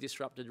has been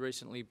disrupted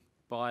recently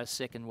by a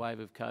second wave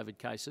of COVID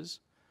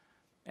cases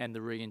and the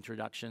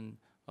reintroduction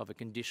of a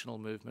conditional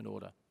movement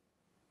order.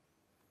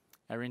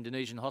 Our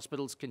Indonesian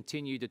hospitals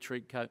continue to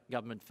treat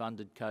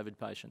government-funded COVID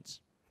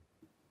patients.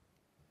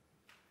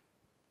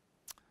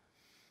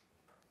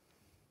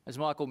 As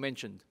Michael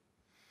mentioned,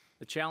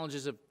 the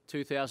challenges of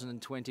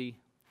 2020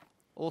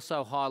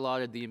 also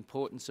highlighted the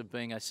importance of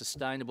being a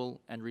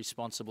sustainable and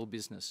responsible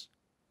business.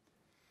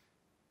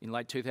 In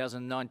late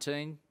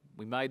 2019,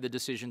 we made the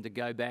decision to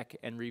go back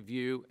and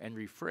review and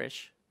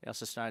refresh our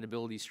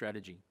sustainability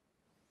strategy.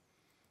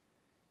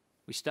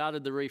 We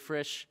started the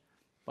refresh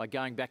by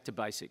going back to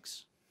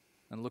basics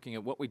and looking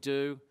at what we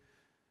do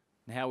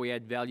and how we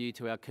add value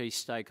to our key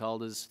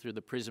stakeholders through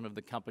the prism of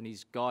the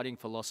company's guiding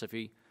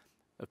philosophy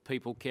of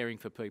people caring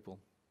for people.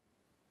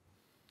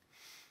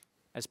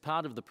 As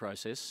part of the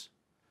process,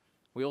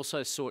 we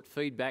also sought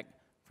feedback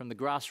from the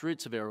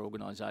grassroots of our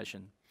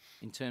organisation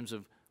in terms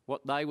of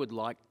what they would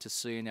like to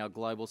see in our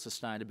global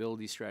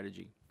sustainability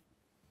strategy.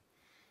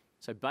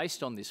 So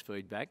based on this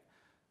feedback,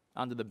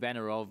 under the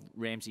banner of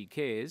Ramsay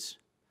Cares,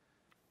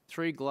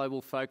 3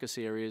 global focus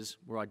areas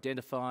were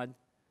identified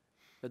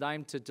that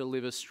aim to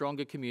deliver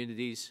stronger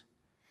communities,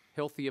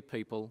 healthier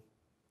people,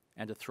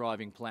 and a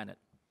thriving planet.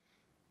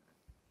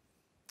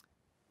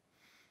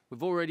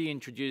 We've already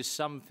introduced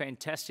some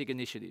fantastic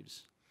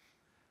initiatives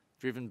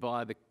driven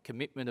by the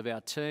commitment of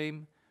our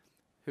team,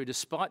 who,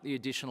 despite the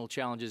additional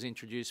challenges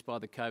introduced by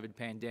the COVID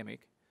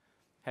pandemic,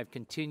 have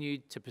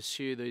continued to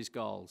pursue these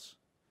goals.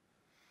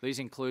 These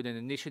include an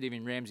initiative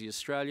in Ramsay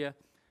Australia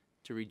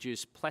to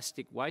reduce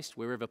plastic waste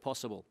wherever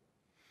possible.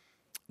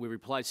 We're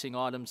replacing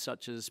items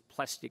such as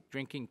plastic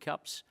drinking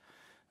cups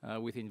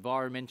with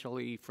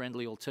environmentally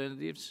friendly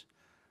alternatives.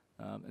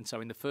 And so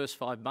in the first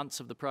 5 months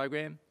of the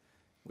program,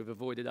 we've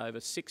avoided over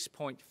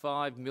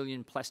 6.5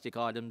 million plastic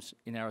items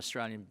in our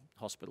Australian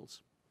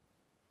hospitals.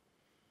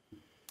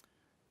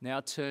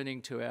 Now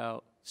turning to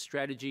our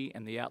strategy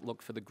and the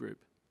outlook for the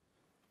group.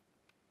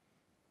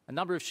 A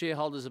number of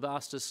shareholders have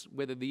asked us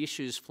whether the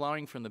issues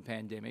flowing from the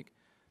pandemic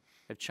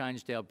have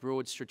changed our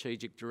broad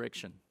strategic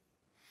direction.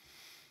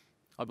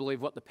 I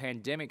believe what the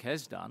pandemic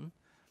has done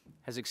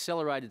has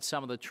accelerated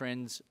some of the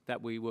trends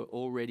that we were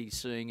already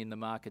seeing in the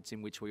markets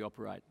in which we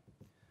operate,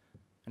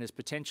 and has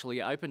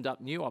potentially opened up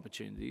new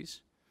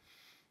opportunities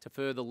to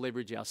further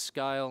leverage our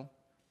scale,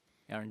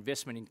 our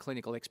investment in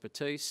clinical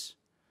expertise,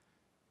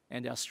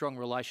 and our strong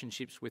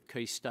relationships with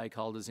key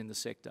stakeholders in the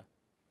sector.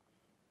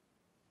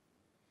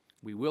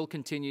 We will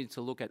continue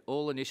to look at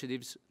all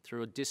initiatives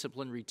through a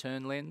disciplined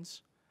return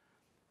lens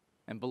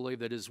and believe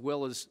that as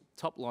well as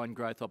top-line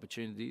growth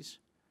opportunities,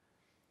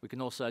 we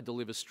can also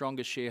deliver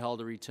stronger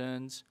shareholder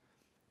returns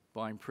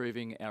by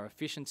improving our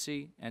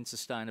efficiency and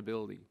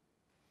sustainability.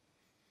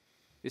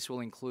 This will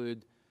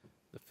include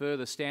the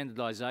further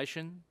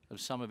standardisation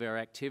of some of our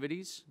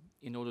activities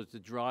in order to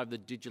drive the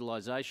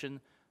digitalisation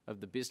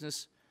of the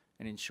business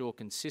and ensure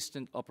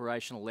consistent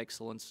operational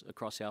excellence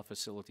across our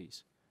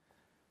facilities.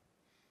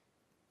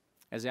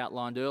 As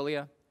outlined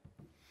earlier,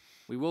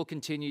 we will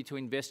continue to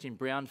invest in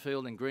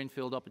brownfield and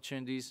greenfield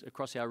opportunities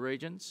across our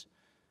regions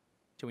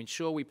to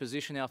ensure we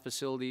position our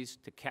facilities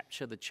to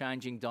capture the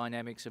changing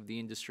dynamics of the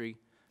industry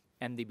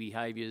and the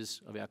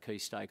behaviours of our key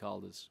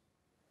stakeholders.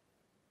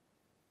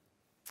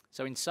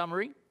 So in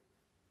summary,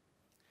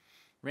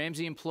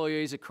 Ramsay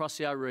employees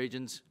across our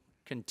regions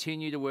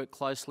continue to work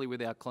closely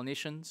with our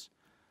clinicians,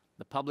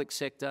 the public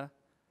sector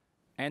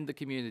and the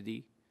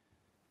community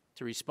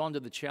to respond to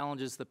the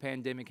challenges the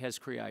pandemic has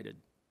created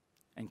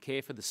and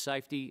care for the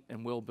safety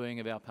and well-being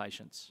of our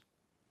patients.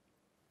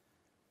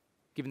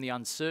 Given the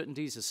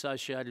uncertainties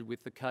associated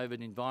with the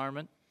COVID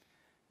environment,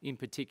 in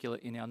particular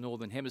in our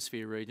Northern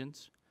Hemisphere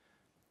regions,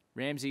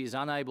 Ramsay is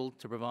unable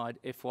to provide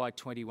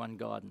FY21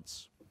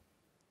 guidance.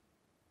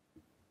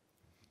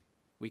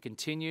 We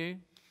continue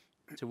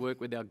to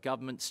work with our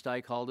government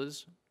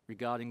stakeholders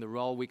regarding the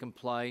role we can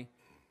play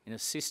in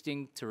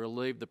assisting to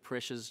relieve the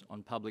pressures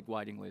on public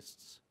waiting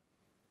lists.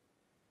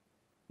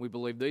 We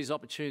believe these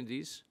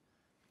opportunities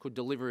could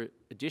deliver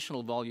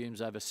additional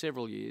volumes over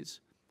several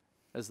years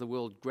as the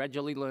world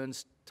gradually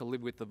learns to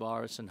live with the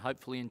virus and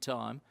hopefully in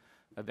time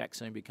a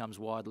vaccine becomes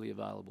widely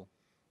available.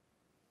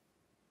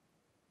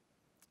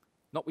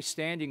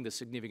 Notwithstanding the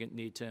significant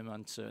near-term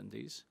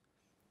uncertainties,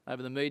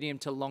 over the medium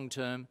to long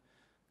term,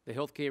 the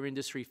healthcare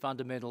industry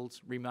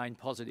fundamentals remain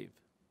positive.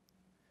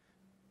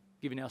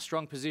 Given our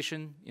strong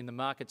position in the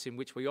markets in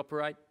which we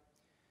operate,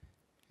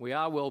 we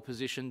are well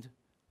positioned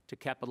to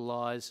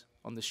capitalise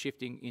on the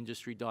shifting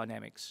industry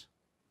dynamics.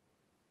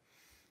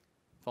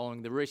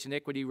 Following the recent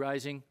equity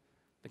raising,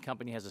 the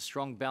company has a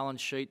strong balance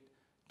sheet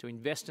to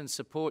invest and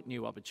support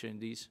new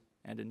opportunities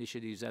and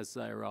initiatives as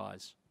they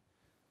arise.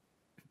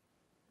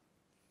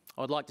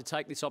 I'd like to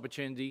take this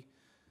opportunity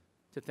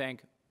to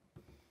thank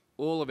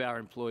all of our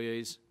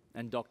employees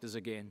and doctors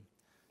again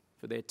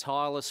for their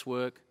tireless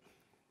work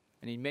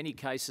and, in many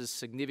cases,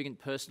 significant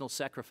personal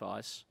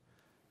sacrifice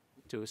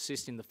to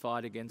assist in the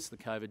fight against the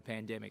COVID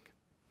pandemic.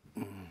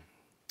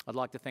 I'd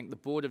like to thank the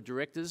Board of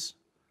Directors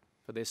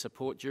for their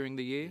support during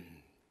the year.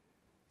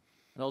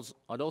 And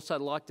I'd also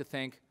like to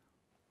thank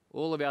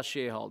all of our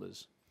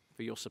shareholders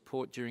for your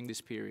support during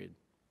this period.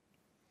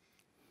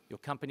 Your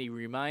company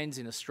remains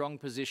in a strong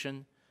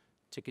position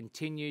to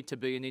continue to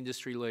be an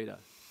industry leader.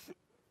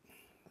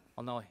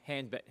 I'll now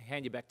hand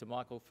you back to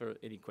Michael for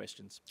any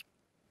questions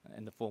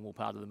and the formal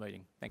part of the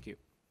meeting. Thank you.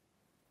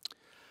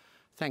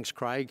 Thanks,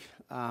 Craig.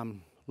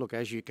 Look,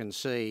 as you can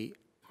see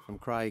from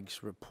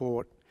Craig's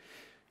report,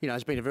 you know,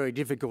 it's been a very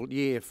difficult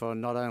year for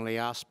not only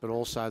us but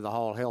also the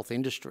whole health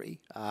industry.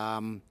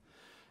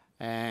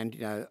 And,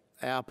 you know,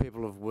 our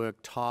people have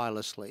worked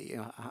tirelessly,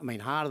 I mean,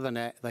 harder than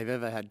they've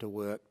ever had to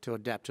work to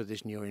adapt to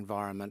this new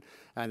environment,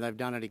 and they've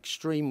done it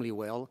extremely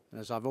well.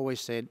 And as I've always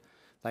said,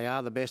 they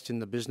are the best in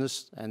the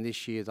business, and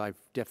this year they've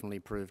definitely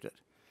proved it.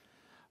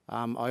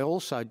 I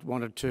also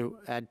wanted to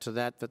add to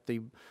that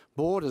the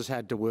board has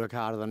had to work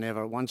harder than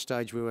ever. At one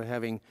stage we were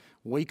having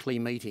weekly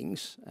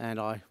meetings, and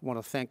I want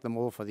to thank them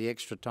all for the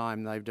extra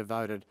time they've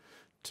devoted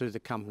to the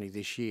company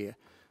this year.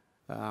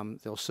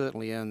 They'll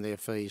certainly earn their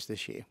fees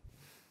this year.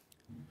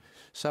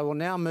 So we'll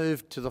now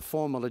move to the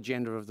formal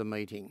agenda of the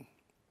meeting.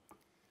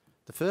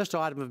 The first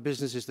item of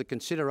business is the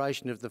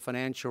consideration of the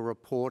financial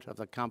report of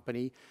the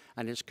company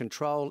and its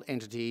controlled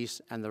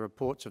entities and the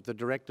reports of the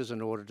directors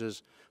and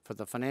auditors for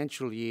the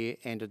financial year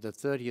ended the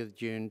 30th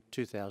June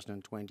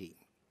 2020.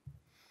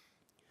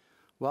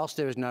 Whilst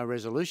there is no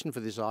resolution for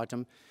this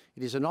item,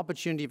 it is an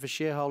opportunity for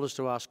shareholders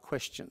to ask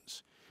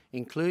questions,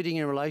 including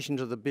in relation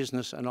to the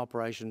business and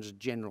operations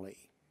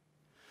generally.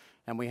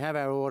 And we have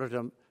our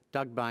auditor,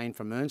 Doug Bain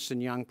from Ernst &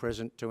 Young,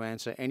 present to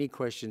answer any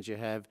questions you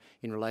have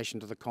in relation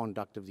to the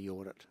conduct of the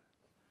audit.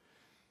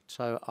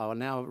 So I will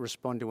now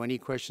respond to any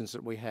questions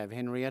that we have.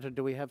 Henrietta,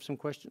 do we have some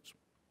questions?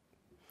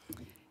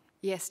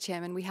 Yes,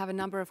 Chairman, we have a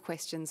number of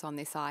questions on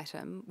this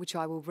item, which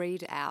I will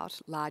read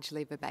out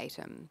largely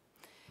verbatim.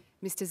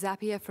 Mr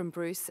Zapier from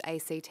Bruce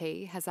ACT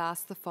has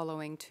asked the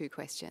following two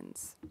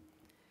questions.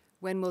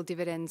 When will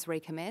dividends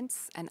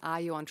recommence, and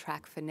are you on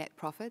track for net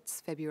profits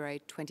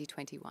February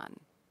 2021?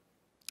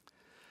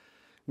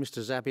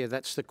 Mr Zapier,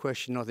 that's the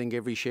question I think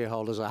every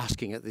shareholder is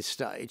asking at this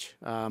stage.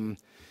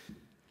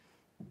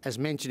 As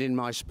mentioned in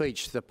my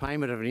speech, the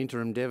payment of an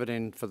interim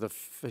dividend for the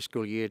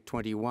fiscal year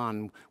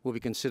 21 will be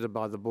considered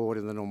by the board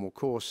in the normal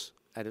course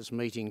at its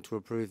meeting to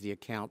approve the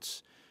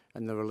accounts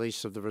and the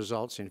release of the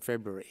results in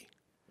February.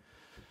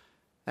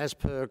 As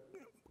per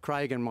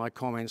Craig and my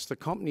comments, the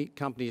company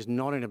is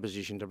not in a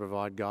position to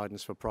provide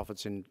guidance for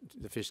profits in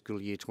the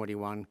fiscal year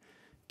 21,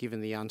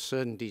 given the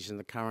uncertainties in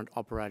the current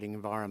operating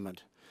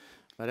environment.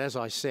 But as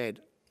I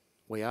said,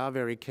 we are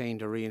very keen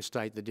to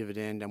reinstate the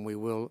dividend, and we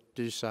will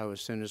do so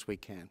as soon as we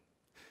can.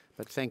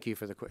 But thank you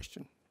for the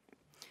question.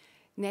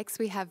 Next,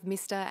 we have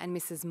Mr and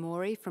Mrs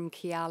Morey from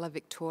Kiala,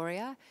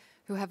 Victoria,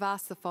 who have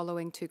asked the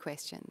following two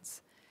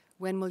questions.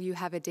 When will you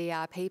have a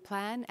DRP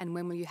plan, and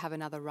when will you have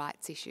another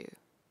rights issue?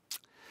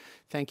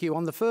 Thank you.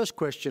 On the first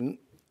question,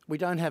 we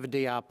don't have a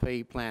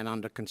DRP plan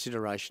under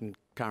consideration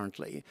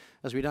currently,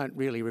 as we don't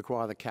really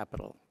require the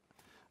capital.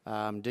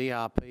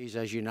 DRPs,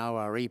 as you know,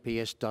 are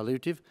EPS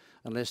dilutive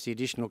unless the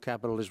additional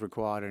capital is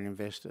required and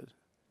invested.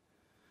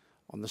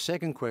 On the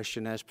second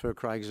question, as per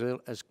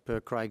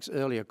Craig's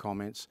earlier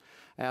comments,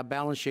 our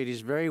balance sheet is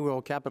very well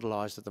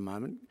capitalised at the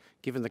moment,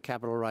 given the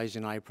capital raise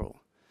in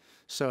April.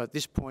 So at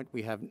this point,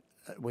 we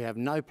have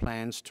no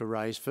plans to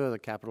raise further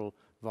capital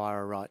via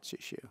a rights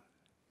issue.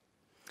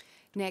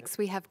 Next,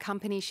 we have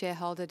company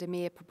shareholder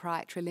Demir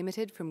Proprietary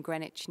Limited from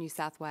Greenwich, New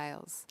South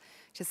Wales,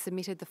 just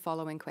submitted the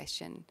following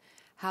question.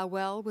 How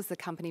well was the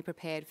company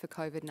prepared for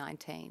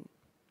COVID-19?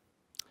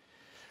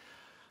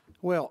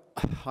 Well,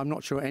 I'm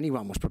not sure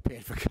anyone was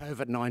prepared for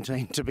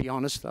COVID-19, to be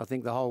honest. I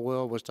think the whole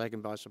world was taken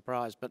by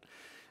surprise. But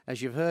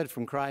as you've heard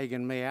from Craig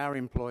and me, our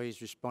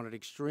employees responded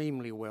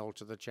extremely well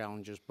to the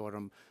challenges brought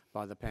on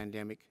by the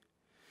pandemic.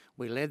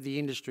 We led the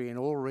industry in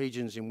all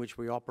regions in which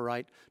we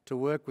operate to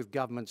work with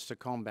governments to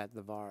combat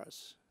the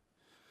virus.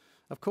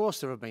 Of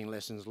course, there have been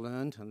lessons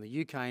learned, and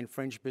the UK and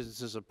French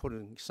businesses are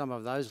putting some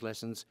of those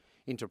lessons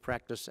into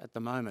practice at the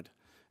moment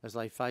as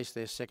they face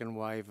their second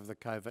wave of the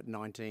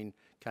COVID-19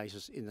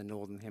 cases in the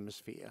Northern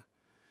Hemisphere.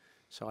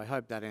 So I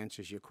hope that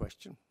answers your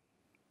question.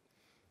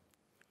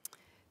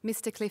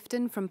 Mr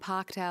Clifton from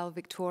Parkdale,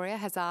 Victoria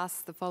has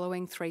asked the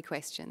following three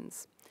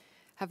questions.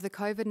 Have the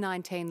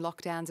COVID-19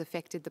 lockdowns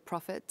affected the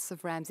profits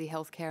of Ramsay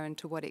Health Care, and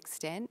to what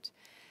extent?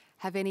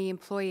 Have any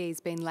employees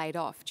been laid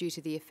off due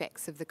to the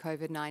effects of the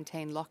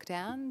COVID-19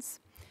 lockdowns?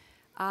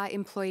 Are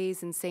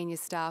employees and senior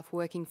staff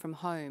working from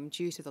home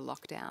due to the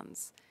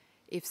lockdowns?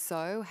 If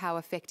so, how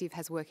effective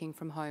has working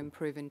from home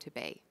proven to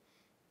be?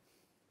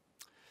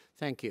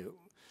 Thank you.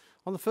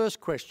 On the first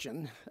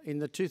question, in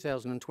the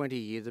 2020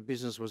 year, the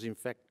business was in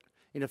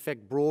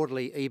effect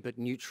broadly EBIT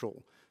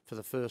neutral for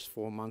the first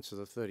 4 months of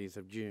the 30th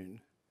of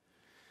June.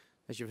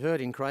 As you've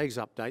heard in Craig's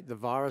update, the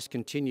virus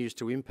continues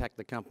to impact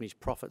the company's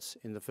profits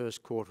in the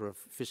first quarter of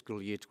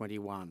fiscal year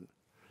 21.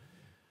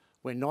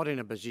 We're not in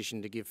a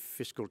position to give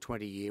fiscal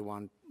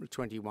 21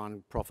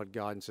 profit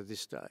guidance at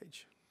this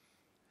stage.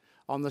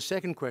 On the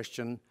second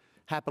question,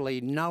 happily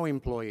no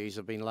employees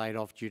have been laid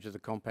off due to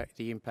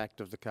the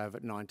impact of the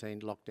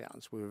COVID-19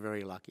 lockdowns. We were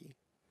very lucky.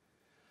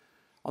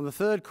 On the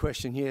third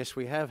question, yes,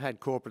 we have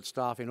had corporate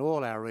staff in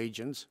all our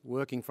regions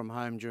working from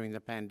home during the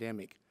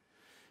pandemic,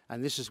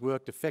 and this has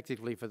worked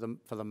effectively for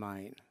the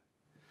main.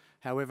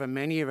 However,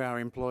 many of our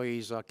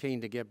employees are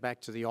keen to get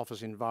back to the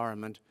office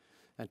environment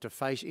and to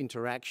face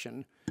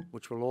interaction,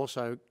 which will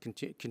also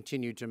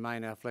continue to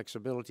maintain our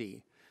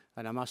flexibility.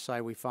 And I must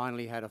say we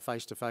finally had a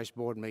face-to-face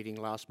board meeting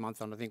last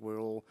month, and I think we're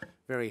all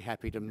very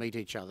happy to meet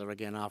each other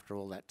again after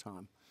all that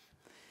time.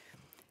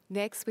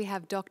 Next, we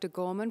have Dr.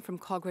 Gorman from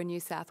Cogra, New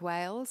South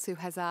Wales, who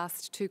has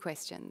asked 2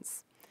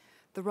 questions.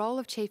 The role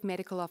of Chief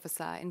Medical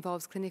Officer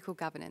involves clinical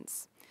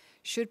governance.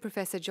 Should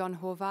Professor John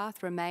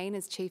Horvath remain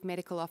as Chief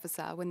Medical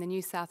Officer when the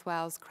New South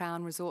Wales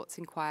Crown Resorts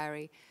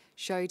inquiry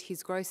showed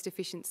his gross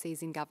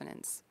deficiencies in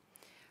governance?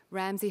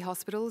 Ramsay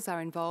hospitals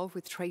are involved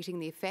with treating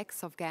the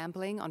effects of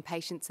gambling on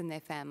patients and their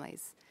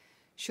families.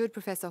 Should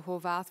Professor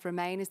Horvath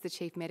remain as the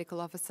Chief Medical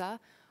Officer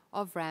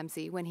of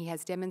Ramsay when he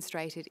has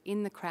demonstrated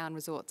in the Crown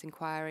Resorts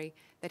inquiry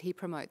that he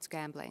promotes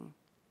gambling?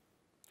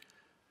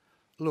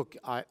 Look,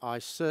 I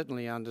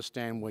certainly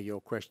understand where your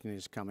question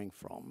is coming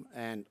from,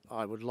 and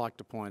I would like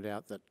to point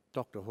out that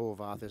Dr.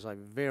 Horvath is a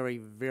very,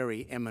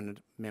 very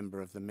eminent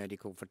member of the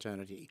medical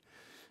fraternity.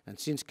 And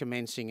since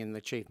commencing in the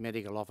Chief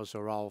Medical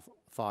Officer role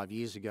 5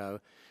 years ago,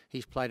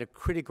 he's played a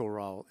critical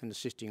role in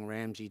assisting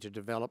Ramsay to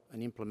develop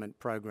and implement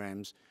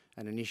programs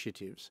and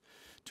initiatives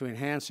to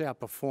enhance our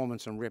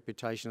performance and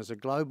reputation as a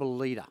global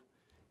leader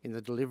in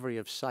the delivery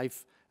of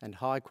safe and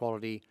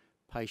high-quality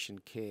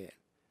patient care.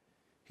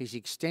 His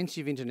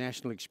extensive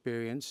international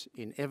experience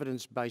in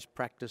evidence-based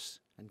practice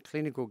and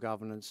clinical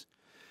governance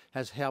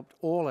has helped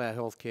all our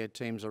healthcare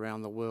teams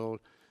around the world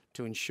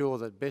to ensure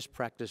that best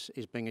practice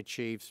is being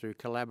achieved through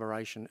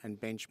collaboration and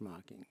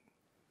benchmarking.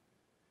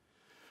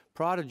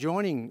 Prior to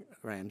joining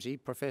Ramsay,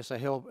 Professor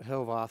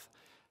Horvath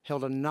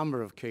held a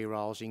number of key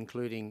roles,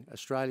 including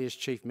Australia's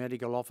Chief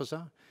Medical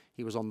Officer.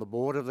 He was on the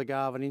board of the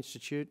Garvan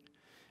Institute,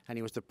 and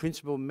he was the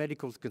Principal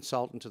Medical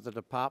Consultant to the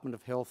Department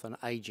of Health and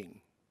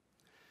Ageing.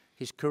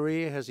 His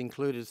career has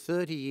included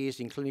 30 years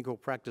in clinical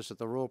practice at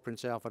the Royal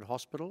Prince Alfred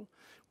Hospital,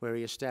 where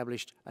he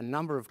established a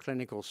number of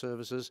clinical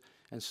services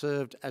and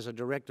served as a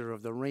director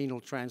of the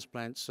Renal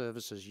Transplant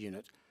Services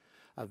Unit,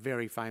 a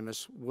very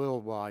famous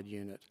worldwide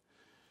unit.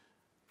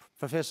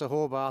 Professor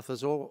Horvath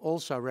has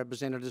also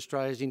represented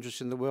Australia's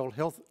interests in the World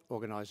Health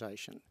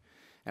Organisation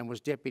and was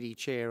Deputy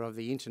Chair of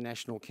the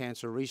International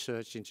Cancer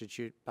Research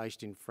Institute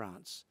based in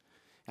France,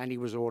 and he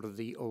was awarded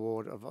the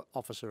Award of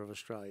Officer of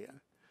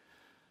Australia.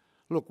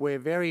 Look, we're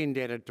very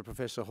indebted to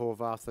Professor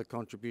Horvath for the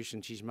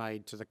contributions he's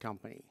made to the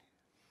company.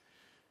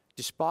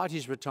 Despite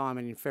his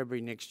retirement in February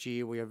next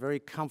year, we are very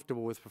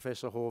comfortable with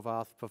Professor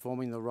Horvath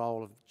performing the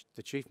role of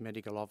the Chief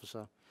Medical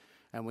Officer,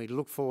 and we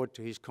look forward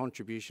to his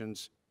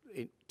contributions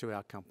to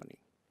our company.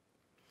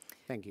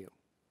 Thank you.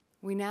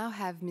 We now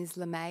have Ms.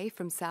 LeMay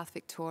from South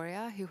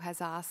Victoria, who has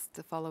asked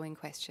the following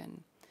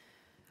question.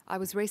 I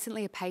was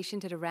recently a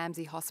patient at a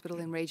Ramsay hospital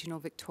in regional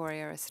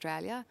Victoria,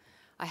 Australia.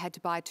 I had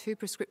to buy 2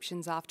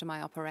 prescriptions after my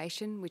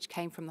operation, which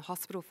came from the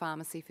hospital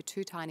pharmacy for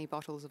 2 tiny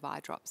bottles of eye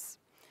drops.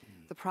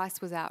 The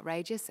price was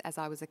outrageous as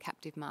I was a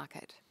captive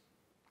market.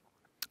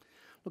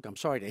 Look, I'm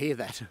sorry to hear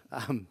that.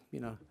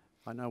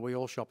 I know we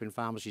all shop in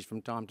pharmacies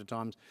from time to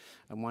time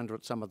and wonder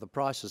at some of the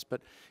prices,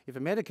 but if a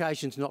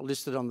medication's not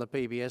listed on the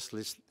PBS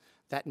list,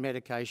 that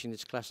medication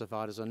is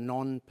classified as a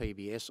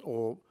non-PBS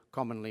or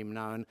commonly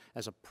known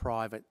as a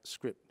private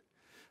script.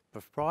 For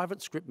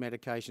private script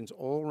medications,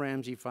 all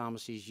Ramsay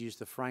pharmacies use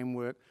the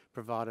framework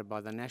provided by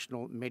the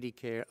National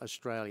Medicare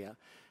Australia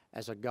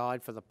as a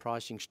guide for the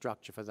pricing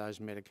structure for those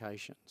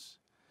medications.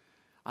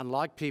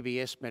 Unlike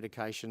PBS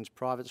medications,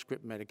 private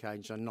script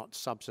medications are not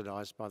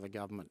subsidised by the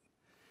government.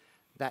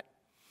 That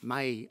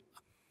may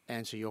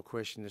answer your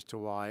question as to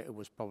why it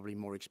was probably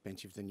more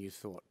expensive than you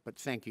thought, but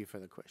thank you for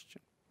the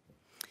question.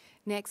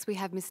 Next, we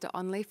have Mr.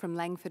 Onley from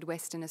Langford,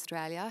 Western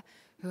Australia,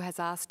 who has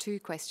asked 2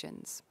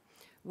 questions.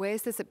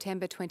 Where's the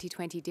September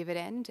 2020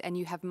 dividend? And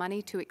you have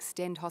money to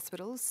extend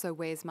hospitals, so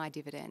where's my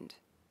dividend?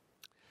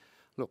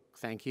 Look,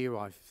 thank you.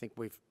 I think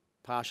we've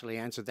partially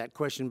answered that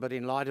question, but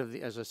in light of,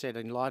 as I said,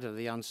 in light of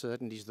the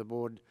uncertainties, the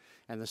board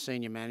and the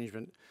senior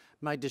management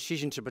made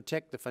decision to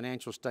protect the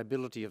financial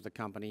stability of the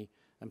company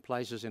and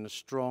place us in a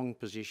strong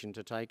position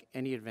to take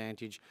any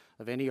advantage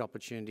of any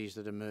opportunities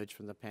that emerge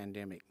from the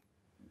pandemic.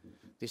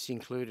 This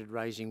included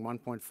raising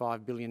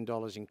 $1.5 billion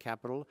in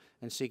capital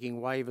and seeking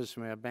waivers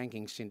from our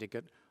banking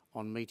syndicate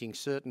on meeting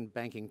certain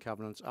banking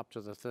covenants up to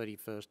the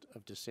 31st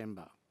of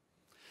December.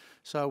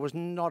 So it was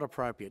not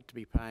appropriate to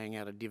be paying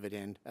out a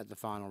dividend at the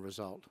final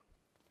result.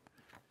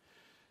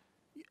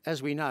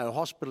 As we know,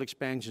 hospital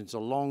expansions are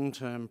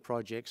long-term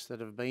projects that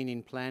have been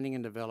in planning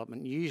and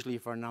development usually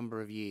for a number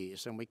of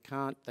years, and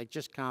they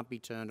just can't be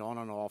turned on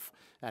and off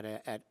at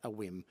a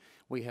whim.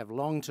 We have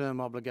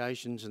long-term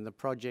obligations, and the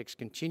projects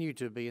continue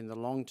to be in the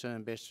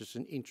long-term best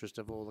interest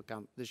of all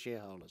the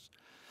shareholders.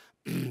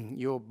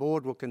 Your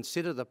board will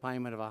consider the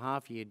payment of a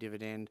half-year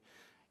dividend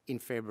in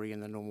February in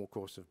the normal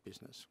course of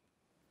business.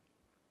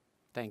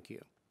 Thank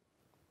you.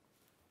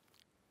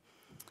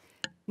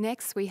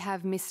 Next, we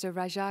have Mr.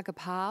 Raja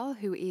Gopal,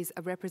 who is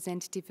a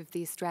representative of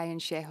the Australian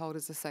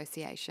Shareholders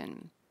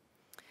Association.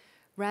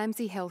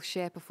 Ramsay Health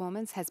share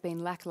performance has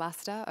been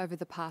lacklustre over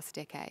the past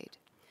decade.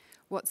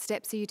 What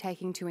steps are you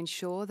taking to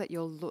ensure that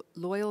your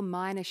loyal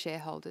minor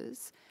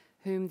shareholders,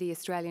 whom the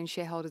Australian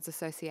Shareholders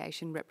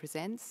Association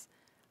represents,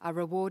 are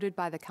rewarded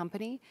by the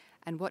company,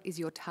 and what is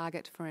your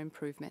target for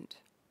improvement?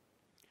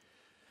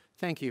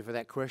 Thank you for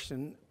that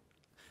question.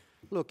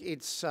 Look,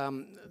 it's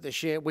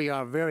we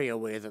are very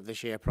aware that the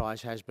share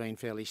price has been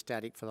fairly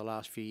static for the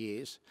last few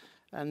years,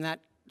 and that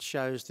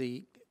shows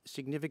the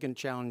significant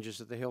challenges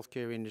that the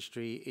healthcare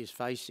industry is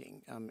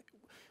facing.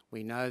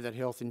 We know that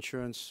health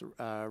insurance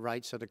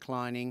rates are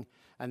declining,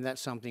 and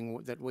that's something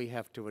that we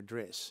have to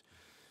address.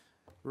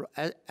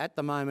 At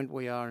the moment,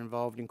 we are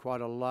involved in quite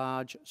a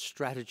large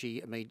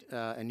strategy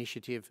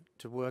initiative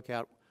to work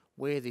out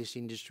where this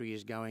industry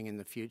is going in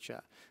the future.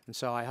 And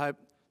so I hope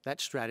that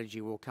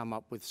strategy will come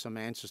up with some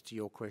answers to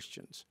your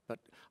questions. But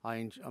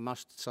I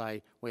must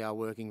say we are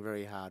working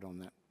very hard on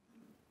that.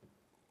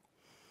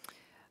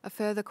 A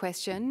further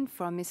question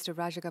from Mr.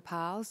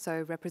 Rajagopal,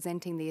 so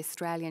representing the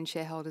Australian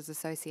Shareholders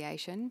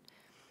Association.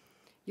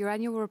 Your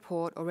annual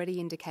report already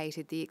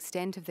indicated the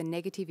extent of the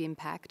negative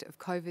impact of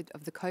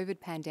the COVID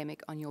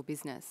pandemic on your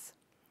business.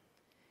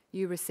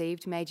 You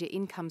received major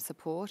income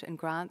support and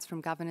grants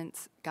from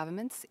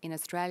governments in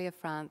Australia,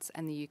 France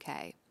and the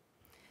UK.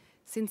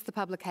 Since the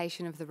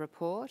publication of the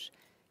report,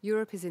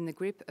 Europe is in the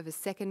grip of a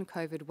second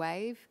COVID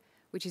wave,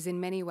 which is in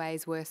many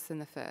ways worse than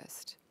the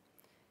first.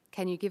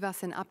 Can you give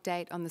us an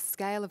update on the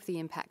scale of the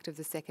impact of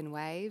the second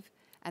wave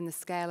and the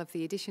scale of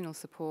the additional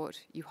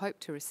support you hope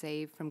to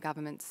receive from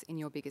governments in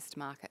your biggest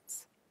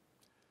markets?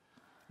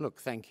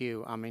 Look, thank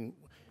you. I mean,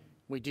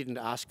 we didn't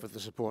ask for the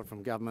support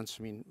from governments.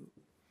 I mean,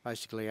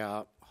 basically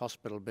our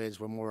hospital beds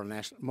were more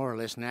or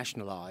less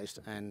nationalised,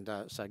 and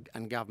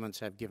governments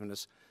have given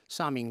us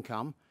some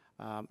income,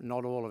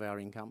 not all of our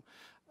income,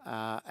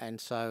 and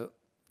so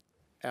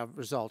our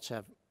results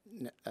have,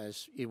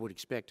 as you would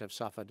expect, have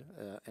suffered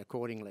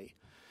accordingly.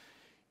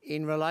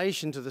 In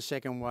relation to the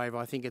second wave,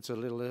 I think it's a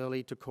little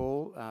early to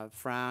call.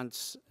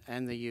 France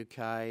and the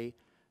UK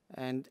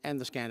and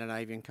the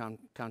Scandinavian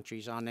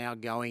countries are now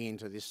going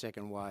into this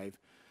second wave.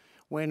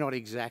 We're not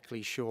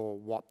exactly sure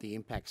what the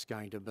impact's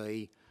going to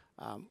be.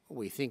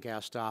 We think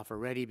our staff are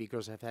ready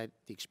because they've had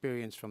the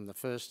experience from the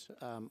first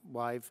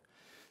wave.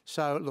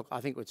 So, look,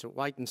 I think it's a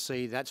wait and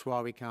see. That's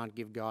why we can't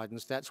give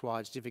guidance. That's why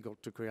it's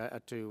difficult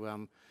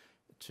to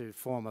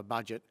form a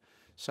budget.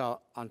 So,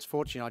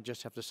 unfortunately, I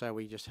just have to say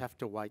we just have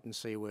to wait and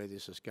see where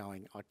this is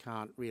going. I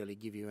can't really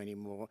give you any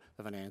more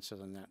of an answer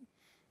than that.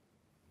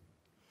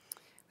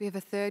 We have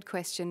a third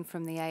question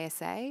from the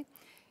ASA.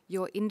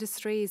 Your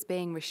industry is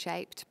being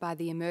reshaped by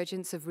the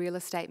emergence of real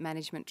estate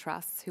management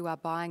trusts who are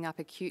buying up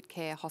acute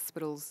care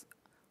hospital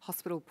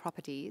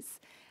properties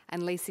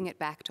and leasing it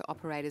back to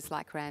operators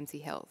like Ramsay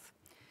Health.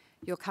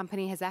 Your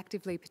company has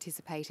actively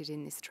participated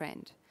in this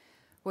trend.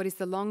 What is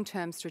the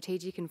long-term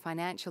strategic and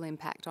financial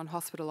impact on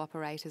hospital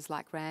operators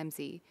like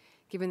Ramsay,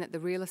 given that the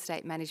real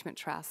estate management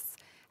trusts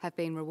have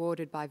been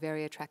rewarded by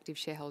very attractive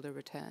shareholder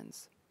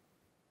returns?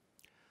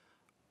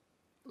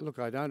 Look,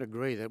 I don't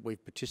agree that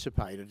we've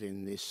participated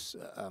in this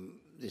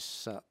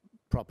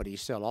property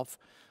sell-off.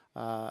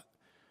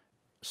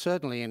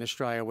 Certainly in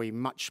Australia, we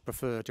much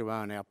prefer to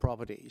own our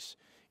properties.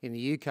 In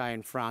the UK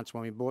and France,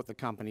 when we bought the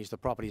companies, the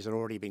properties had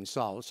already been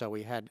sold, so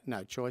we had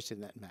no choice in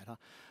that matter.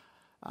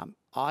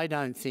 I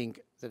don't think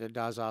that it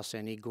does us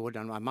any good,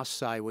 and I must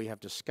say we have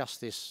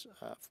discussed this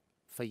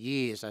for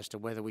years as to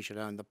whether we should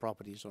own the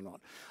properties or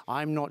not.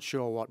 I'm not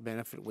sure what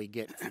benefit we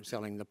get from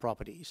selling the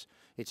properties.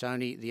 It's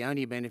the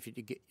only benefit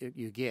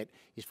you get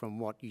is from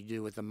what you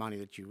do with the money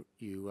that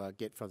you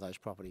get for those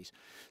properties.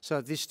 So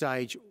at this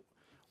stage,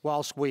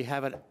 whilst we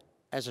have it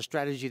as a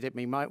strategy that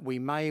we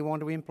may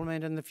want to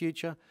implement in the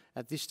future,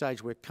 at this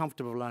stage we're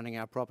comfortable owning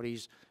our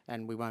properties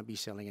and we won't be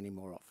selling any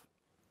more off.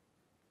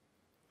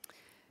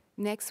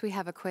 Next, we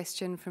have a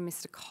question from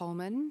Mr.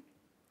 Coleman.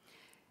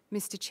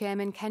 Mr.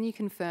 Chairman, can you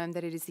confirm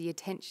that it is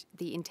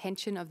the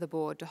intention of the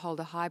board to hold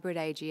a hybrid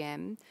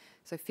AGM,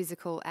 so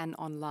physical and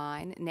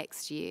online,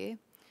 next year?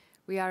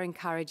 We are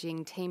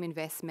encouraging Team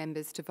Invest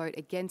members to vote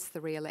against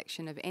the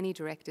re-election of any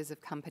directors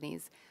of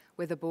companies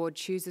where the board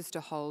chooses to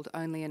hold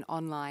only an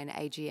online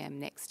AGM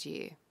next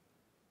year.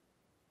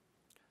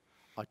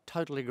 I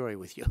totally agree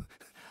with you.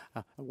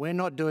 We're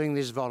not doing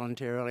this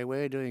voluntarily,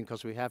 we're doing it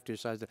because we have to.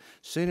 So the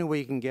sooner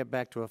we can get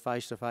back to a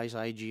face-to-face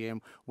AGM,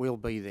 we'll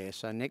be there.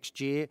 So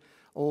next year,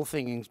 all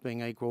things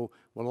being equal,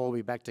 we'll all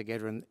be back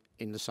together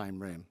in the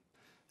same room.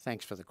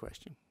 Thanks for the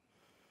question.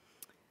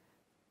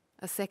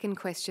 A second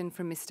question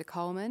from Mr.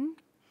 Coleman.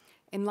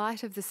 In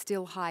light of the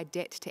still high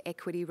debt to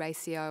equity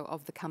ratio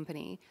of the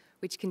company,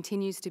 which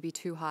continues to be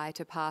too high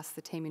to pass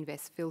the Team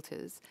Invest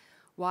filters,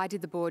 why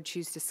did the board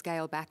choose to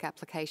scale back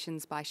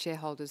applications by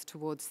shareholders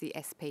towards the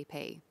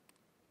SPP?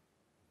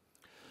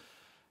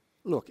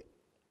 Look,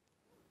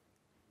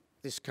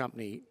 this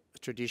company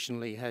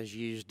traditionally has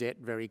used debt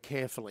very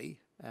carefully,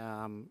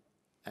 and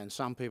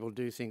some people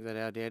do think that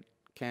our debt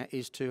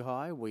is too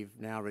high. We've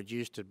now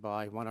reduced it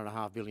by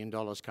 $1.5 billion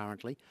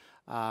currently,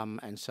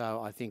 and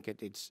so I think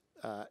it is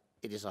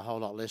a whole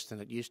lot less than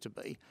it used to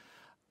be.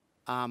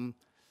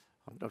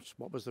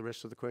 What was the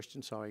rest of the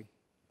question? Sorry.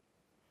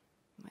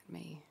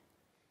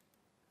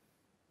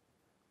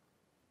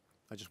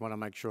 I just want to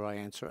make sure I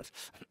answer it.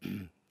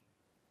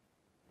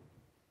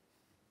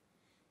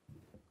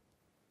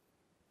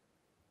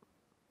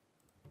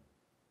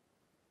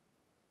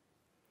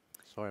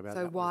 Sorry about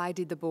that. So why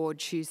did the board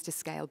choose to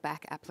scale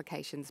back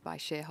applications by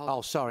shareholders?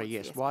 Oh, sorry,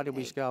 yes. Why did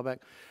we scale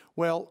back?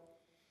 Well,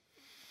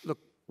 look,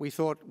 we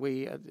thought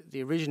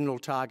the original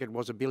target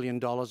was $1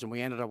 billion and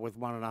we ended up with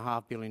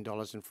 $1.5 billion,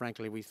 and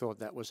frankly, we thought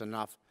that was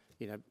enough.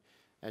 You know,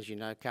 as you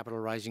know, capital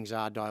raisings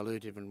are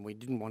dilutive and we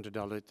didn't want to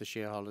dilute the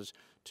shareholders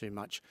too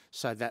much,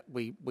 so that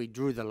we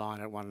drew the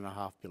line at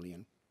 $1.5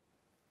 billion.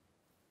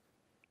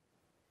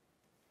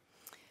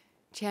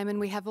 Chairman,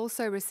 we have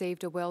also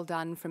received a well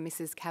done from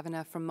Mrs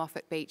Kavanagh from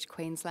Moffat Beach,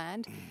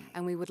 Queensland,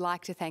 and we would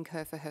like to thank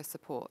her for her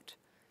support.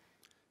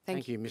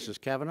 Thank you,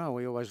 Mrs Kavanagh.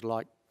 We always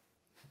like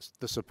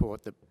the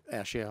support that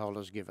our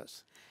shareholders give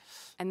us.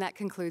 And that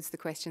concludes the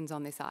questions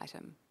on this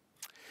item.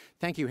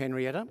 Thank you,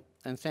 Henrietta,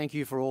 and thank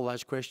you for all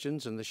those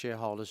questions and the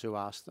shareholders who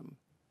asked them.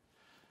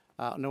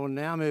 And we'll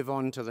now move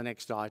on to the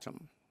next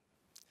item.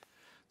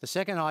 The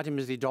second item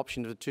is the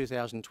adoption of the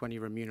 2020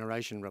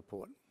 Remuneration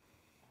Report.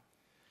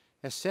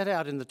 As set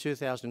out in the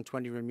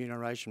 2020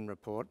 Remuneration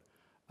Report,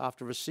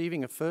 after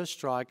receiving a first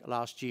strike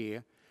last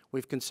year,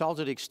 we've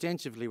consulted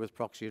extensively with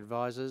proxy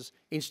advisors,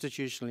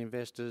 institutional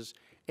investors,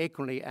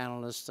 equity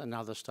analysts and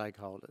other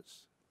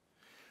stakeholders.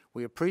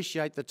 We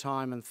appreciate the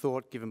time and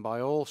thought given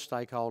by all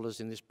stakeholders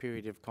in this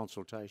period of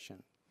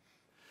consultation.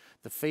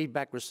 The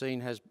feedback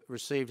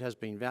received has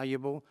been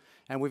valuable,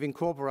 and we've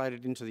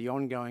incorporated into the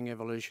ongoing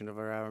evolution of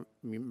our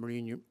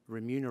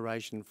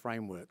remuneration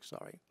framework.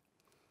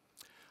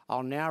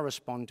 I'll now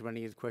respond to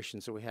any of the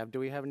questions that we have. Do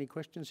we have any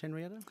questions,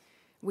 Henrietta?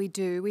 We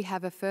do. We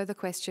have a further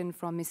question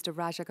from Mr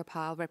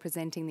Rajagopal,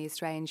 representing the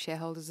Australian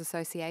Shareholders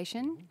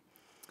Association.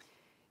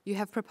 You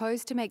have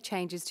proposed to make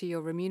changes to your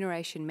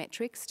remuneration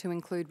metrics to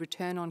include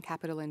return on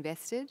capital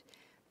invested,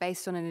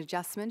 based on an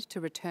adjustment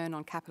to return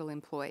on capital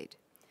employed.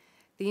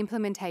 The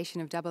implementation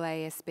of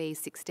AASB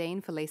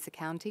 16 for lease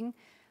accounting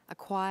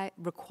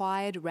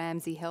required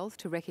Ramsay Health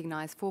to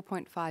recognise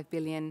 $4.5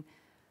 billion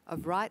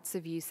of rights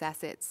of use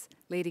assets,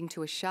 leading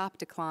to a sharp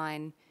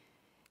decline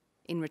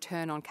in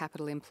return on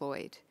capital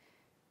employed.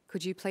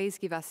 Could you please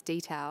give us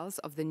details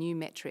of the new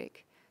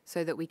metric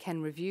so that we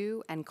can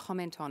review and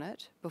comment on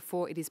it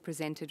before it is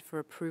presented for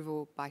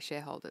approval by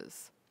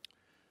shareholders?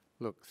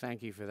 Look,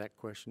 thank you for that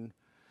question.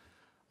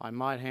 I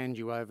might hand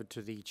you over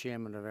to the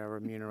chairman of our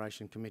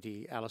Remuneration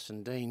Committee,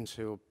 Alison Deans,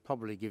 who will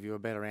probably give you a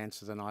better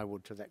answer than I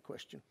would to that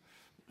question.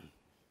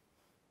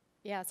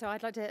 Yeah, so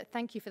I'd like to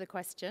thank you for the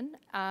question.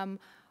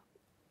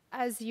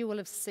 As you will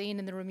have seen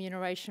in the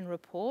remuneration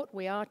report,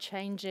 we are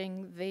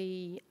changing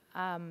the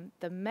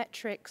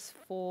metrics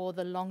for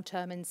the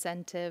long-term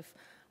incentive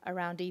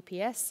around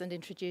EPS and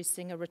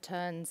introducing a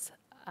returns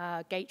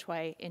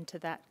gateway into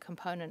that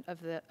component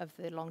of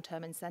the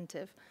long-term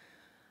incentive.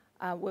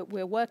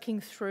 We're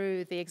working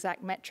through the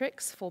exact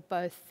metrics for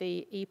both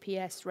the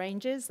EPS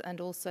ranges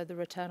and also the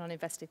return on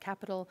invested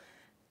capital,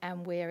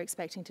 and we're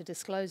expecting to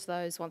disclose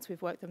those once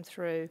we've worked them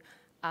through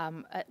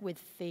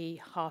with the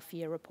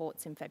half-year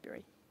reports in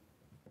February.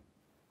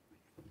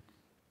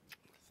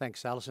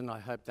 Thanks, Alison.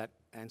 I hope that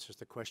answers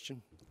the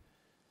question.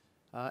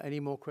 Any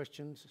more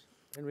questions,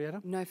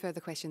 Henrietta? No further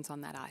questions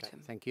on that item.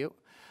 Okay, thank you.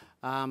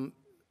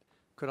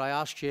 Could I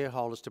ask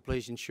shareholders to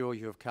please ensure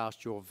you have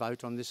cast your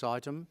vote on this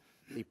item?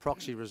 The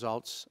proxy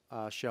results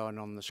are shown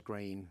on the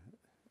screen,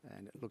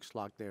 and it looks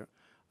like they're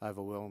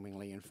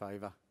overwhelmingly in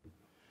favour.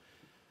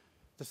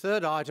 The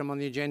third item on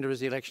the agenda is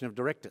the election of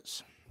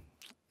directors.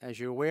 As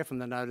you're aware from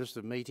the notice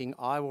of meeting,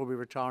 I will be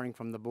retiring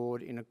from the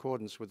board in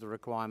accordance with the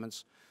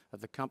requirements of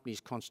the company's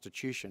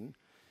constitution,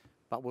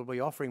 but will be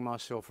offering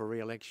myself for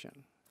re-election.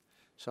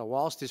 So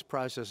whilst this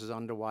process is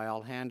underway,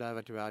 I'll hand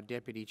over to our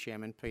Deputy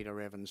Chairman, Peter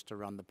Evans, to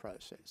run the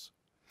process.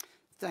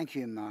 Thank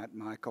you,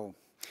 Michael.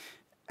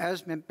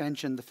 As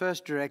mentioned, the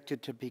first director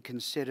to be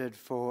considered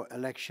for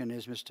election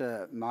is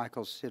Mr.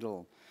 Michael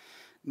Siddle.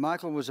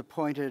 Michael was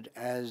appointed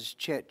as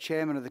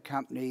chairman of the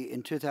company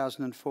in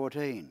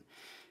 2014,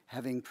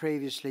 having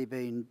previously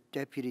been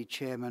deputy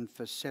chairman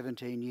for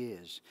 17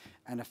 years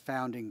and a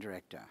founding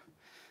director.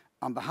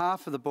 On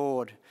behalf of the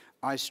board,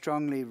 I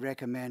strongly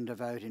recommend a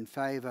vote in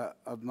favour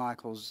of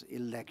Michael's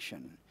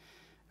election.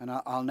 And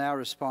I'll now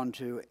respond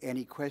to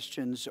any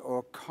questions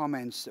or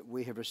comments that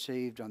we have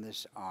received on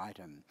this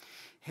item.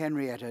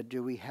 Henrietta,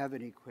 do we have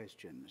any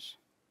questions?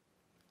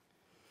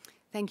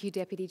 Thank you,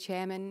 Deputy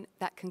Chairman.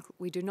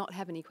 We do not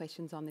have any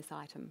questions on this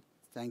item.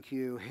 Thank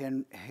you,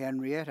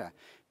 Henrietta.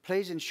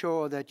 Please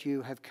ensure that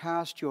you have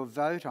cast your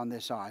vote on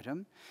this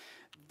item.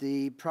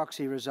 The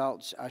proxy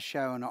results are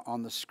shown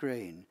on the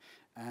screen,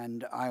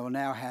 and I will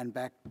now hand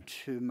back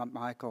to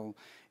Michael.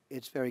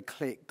 It's very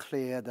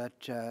clear that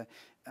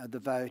the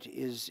vote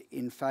is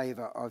in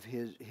favour of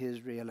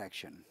his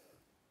re-election.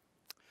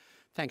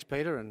 Thanks,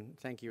 Peter, and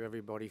thank you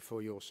everybody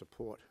for your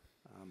support.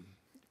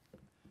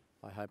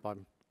 I hope I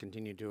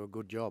continue to do a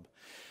good job.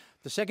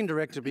 The second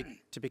director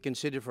to be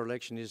considered for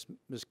election is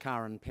Ms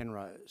Karen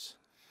Penrose.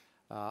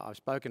 I've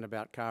spoken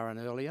about Karen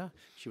earlier.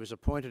 She was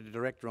appointed a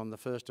director on the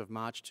 1st of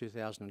March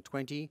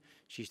 2020.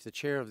 She's the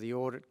chair of the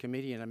Audit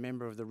Committee and a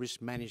member of the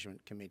Risk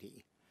Management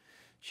Committee.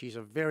 She's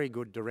a very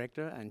good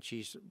director and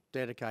she's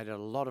dedicated a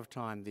lot of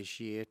time this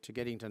year to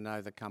getting to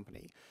know the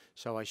company.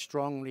 So I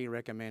strongly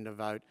recommend a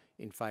vote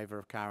in favour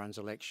of Karen's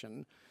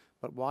election.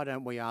 But why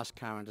don't we ask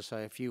Karen to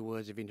say a few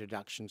words of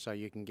introduction so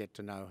you can get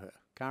to know her.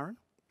 Karen?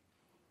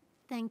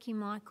 Thank you,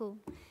 Michael.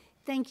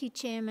 Thank you,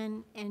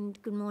 Chairman,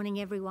 and good morning,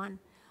 everyone.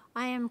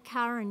 I am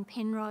Karen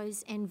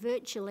Penrose and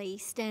virtually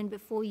stand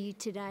before you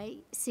today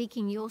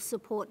seeking your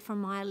support for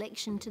my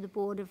election to the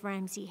board of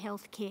Ramsay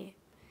Healthcare.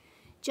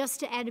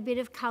 Just to add a bit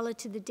of colour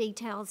to the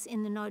details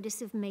in the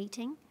notice of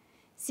meeting,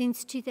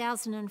 since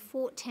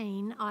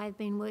 2014 I have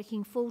been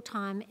working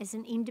full-time as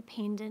an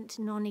independent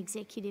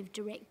non-executive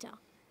director.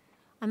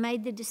 I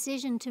made the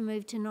decision to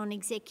move to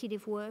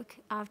non-executive work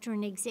after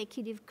an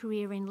executive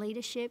career in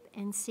leadership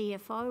and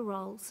CFO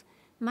roles,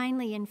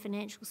 mainly in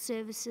financial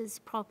services,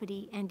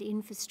 property and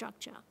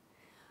infrastructure.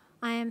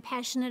 I am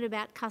passionate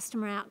about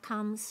customer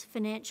outcomes,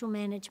 financial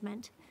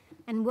management,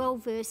 and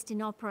well-versed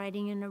in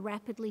operating in a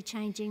rapidly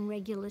changing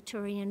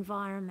regulatory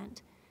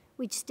environment,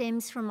 which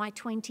stems from my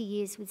 20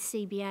 years with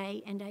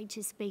CBA and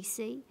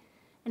HSBC,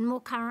 and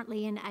more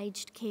currently in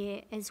aged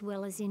care as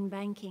well as in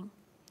banking.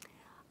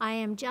 I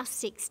am just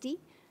 60,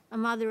 a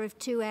mother of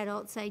 2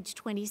 adults aged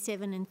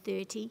 27 and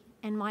 30,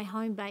 and my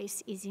home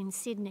base is in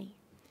Sydney.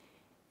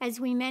 As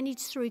we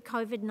managed through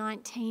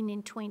COVID-19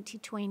 in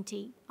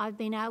 2020, I've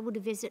been able to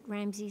visit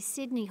Ramsay's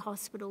Sydney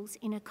hospitals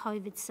in a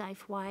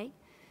COVID-safe way,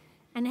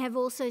 and have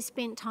also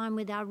spent time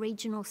with our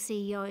regional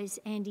CEOs,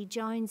 Andy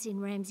Jones in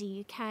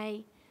Ramsay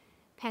UK,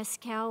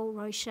 Pascal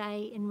Roche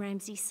in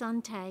Ramsay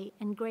Sunte,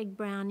 and Greg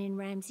Brown in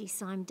Ramsay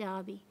Sime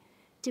Darby,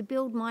 to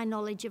build my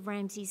knowledge of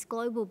Ramsay's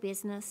global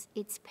business,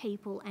 its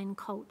people and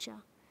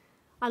culture.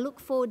 I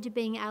look forward to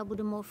being able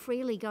to more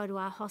freely go to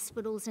our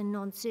hospitals and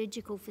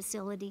non-surgical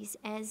facilities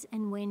as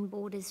and when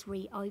borders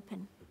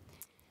reopen.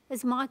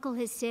 As Michael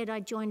has said, I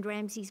joined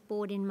Ramsay's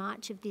board in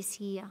March of this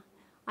year.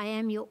 I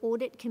am your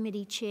Audit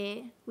Committee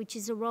Chair, which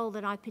is a role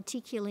that I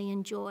particularly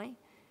enjoy,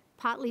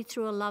 partly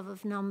through a love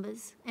of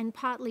numbers and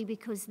partly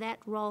because that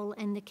role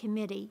and the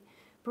committee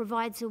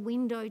provides a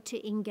window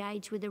to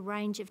engage with a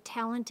range of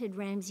talented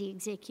Ramsay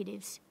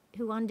executives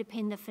who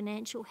underpin the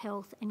financial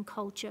health and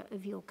culture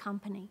of your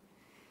company.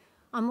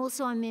 I'm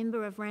also a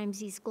member of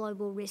Ramsay's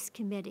Global Risk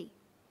Committee.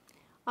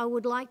 I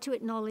would like to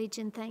acknowledge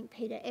and thank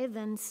Peter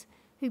Evans,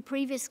 who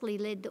previously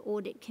led the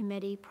Audit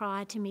Committee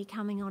prior to me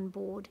coming on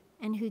board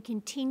and who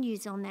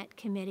continues on that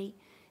committee,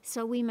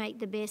 so we make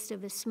the best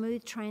of a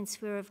smooth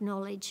transfer of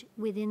knowledge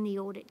within the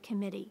Audit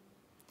Committee.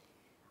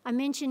 I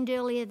mentioned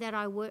earlier that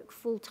I work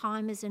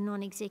full-time as a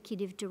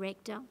non-executive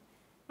director,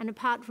 and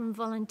apart from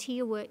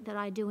volunteer work that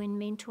I do in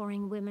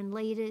mentoring women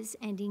leaders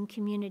and in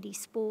community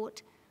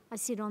sport, I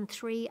sit on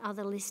 3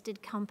 other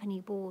listed company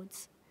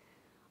boards.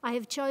 I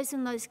have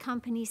chosen those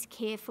companies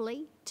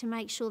carefully to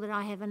make sure that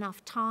I have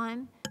enough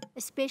time,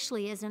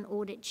 especially as an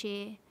audit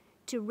chair,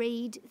 to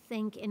read,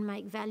 think and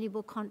make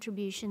valuable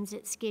contributions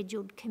at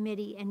scheduled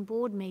committee and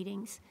board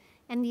meetings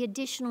and the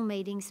additional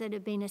meetings that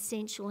have been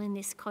essential in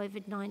this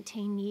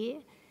COVID-19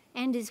 year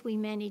and as we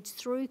manage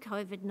through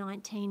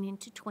COVID-19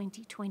 into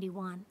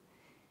 2021.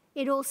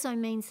 It also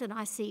means that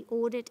I see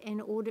audit and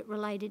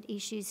audit-related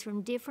issues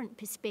from different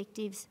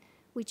perspectives,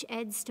 which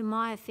adds to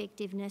my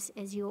effectiveness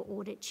as your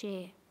audit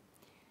chair.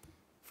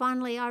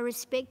 Finally, I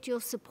respect your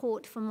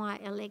support for my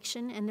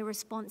election and the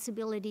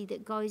responsibility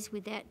that goes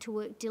with that to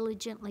work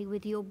diligently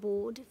with your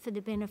board for the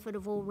benefit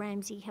of all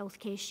Ramsay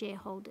Healthcare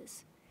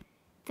shareholders.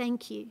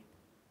 Thank you.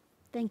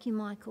 Thank you,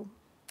 Michael.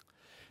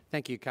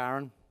 Thank you,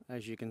 Karen.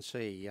 As you can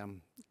see,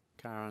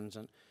 Karen's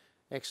an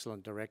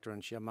excellent director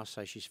and I must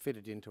say she's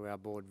fitted into our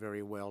board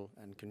very well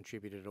and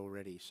contributed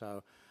already.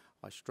 So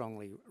I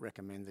strongly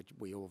recommend that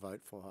we all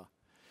vote for her.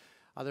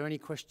 Are there any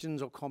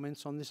questions or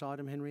comments on this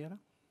item, Henrietta?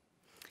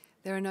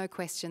 There are no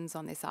questions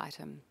on this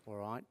item. All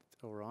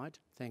right.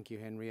 Thank you,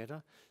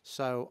 Henrietta.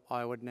 So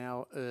I would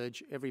now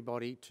urge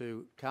everybody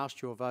to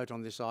cast your vote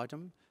on this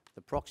item.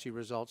 The proxy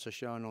results are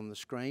shown on the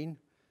screen,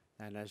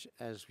 and as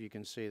you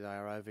can see, they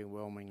are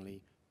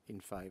overwhelmingly in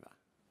favour.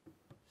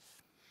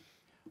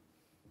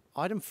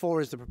 Item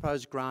 4 is the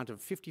proposed grant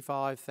of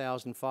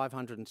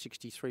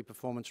 55,563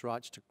 performance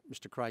rights to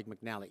Mr Craig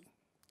McNally.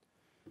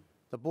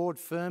 The board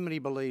firmly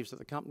believes that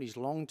the company's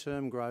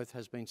long-term growth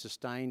has been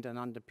sustained and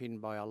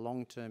underpinned by a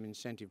long-term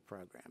incentive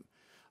program.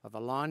 of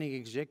aligning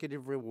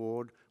executive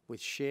reward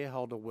with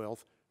shareholder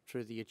wealth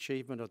through the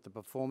achievement of the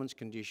performance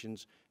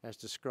conditions as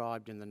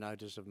described in the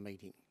notice of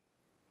meeting.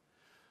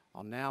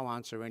 I'll now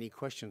answer any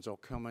questions or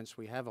comments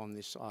we have on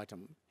this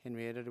item.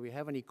 Henrietta, do we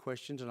have any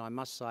questions? And I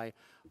must say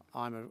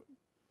I'm a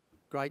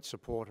great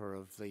supporter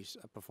of these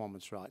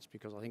performance rights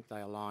because I think they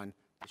align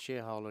the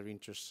shareholder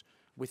interests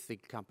with the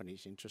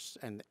company's interests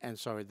and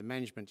the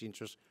management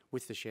interests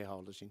with the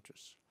shareholders'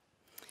 interests.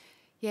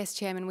 Yes,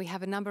 Chairman, we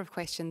have a number of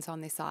questions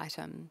on this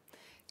item.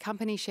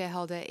 Company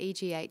shareholder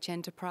EGH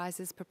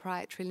Enterprises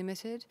Proprietary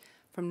Limited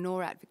from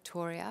NORAT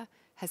Victoria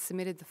has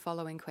submitted the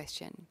following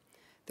question.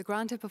 The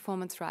grant of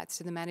performance rights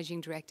to the Managing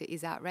Director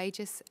is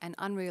outrageous and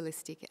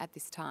unrealistic at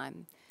this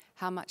time.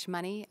 How much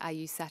money are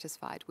you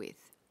satisfied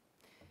with?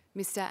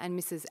 Mr and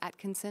Mrs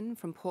Atkinson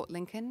from Port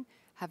Lincoln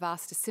have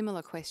asked a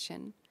similar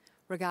question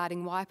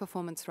regarding why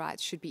performance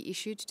rights should be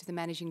issued to the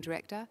Managing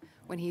Director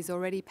when he's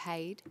already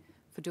paid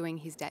for doing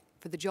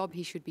for the job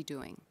he should be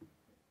doing.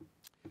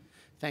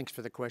 Thanks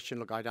for the question.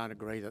 Look, I don't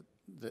agree that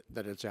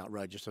it's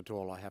outrageous at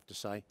all, I have to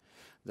say.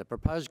 The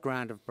proposed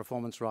grant of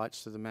performance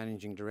rights to the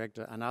Managing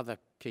Director and other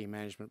key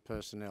management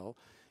personnel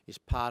is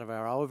part of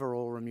our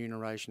overall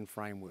remuneration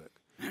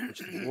framework, which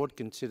the Board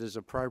considers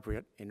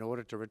appropriate in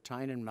order to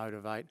retain and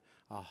motivate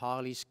our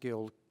highly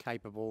skilled,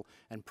 capable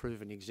and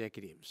proven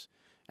executives.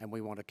 And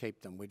we want to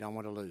keep them. We don't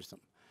want to lose them.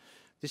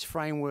 This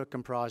framework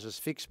comprises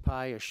fixed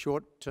pay, a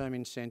short-term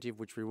incentive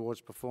which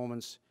rewards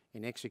performance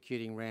in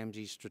executing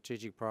Ramsay's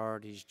strategic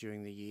priorities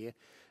during the year,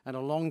 and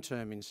a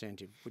long-term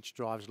incentive which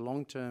drives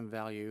long-term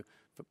value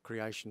for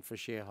creation for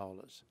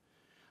shareholders.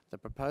 The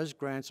proposed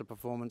grants of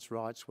performance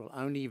rights will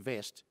only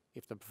vest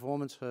if the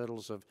performance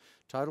hurdles of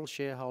total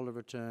shareholder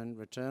return,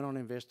 return on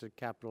invested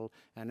capital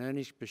and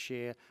earnings per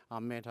share are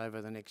met over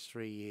the next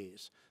 3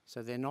 years.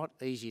 So they're not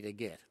easy to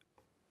get.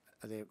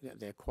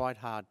 They're quite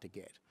hard to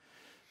get.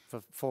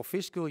 For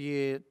fiscal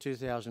year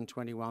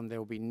 2021, there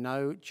will be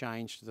no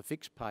change to the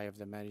fixed pay of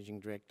the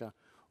Managing Director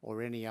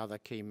or any other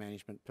key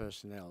management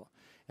personnel,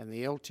 and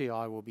the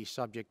LTI will be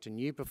subject to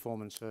new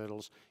performance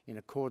hurdles in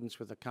accordance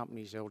with the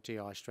company's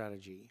LTI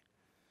strategy.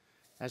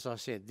 As I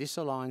said, this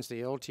aligns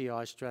the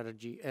LTI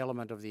strategy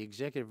element of the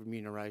executive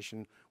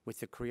remuneration with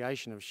the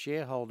creation of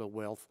shareholder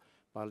wealth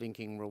by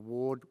linking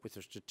reward with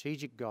the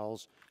strategic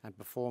goals and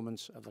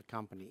performance of the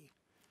company.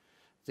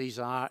 These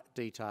are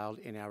detailed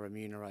in our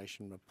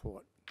remuneration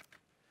report.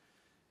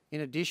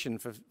 In addition,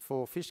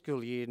 for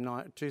fiscal year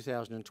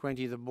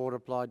 2020, the Board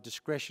applied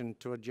discretion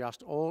to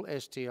adjust all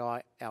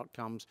STI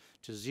outcomes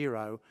to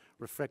zero,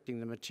 reflecting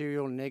the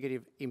material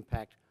negative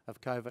impact of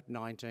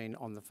COVID-19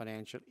 on the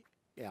financial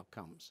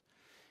outcomes.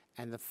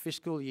 And the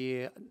fiscal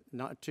year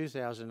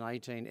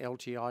 2018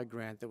 LTI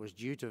grant that was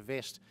due to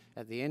vest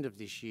at the end of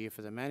this year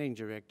for the Managing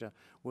Director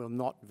will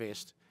not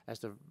vest as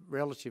the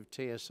relative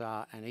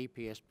TSR and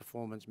EPS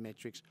performance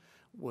metrics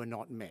were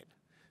not met.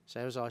 So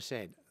as I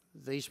said,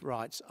 these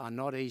rights are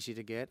not easy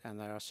to get and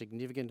there are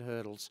significant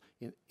hurdles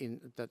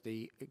that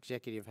the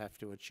executive have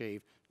to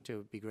achieve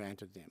to be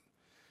granted them.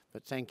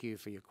 But thank you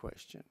for your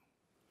question.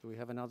 Do we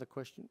have another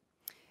question?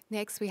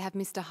 Next, we have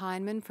Mr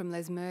Heineman from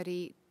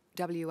Lesmurdy,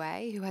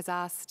 WA, who has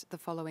asked the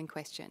following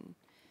question.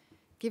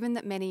 Given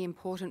that many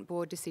important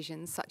board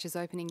decisions, such as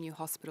opening new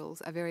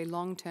hospitals, are very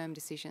long-term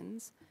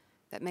decisions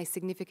that may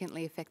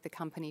significantly affect the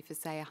company for,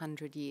 say,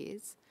 100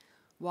 years,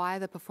 why are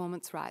the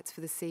performance rights for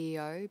the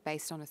CEO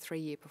based on a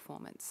 3-year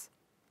performance?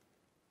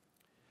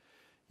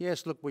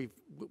 Yes, look,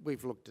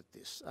 we've looked at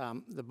this.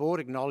 The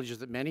Board acknowledges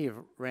that many of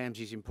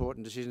Ramsay's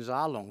important decisions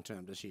are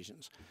long-term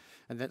decisions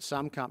and that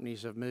some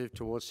companies have moved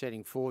towards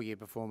setting 4-year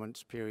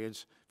performance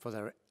periods for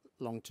their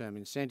long-term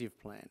incentive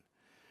plan.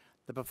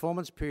 The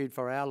performance period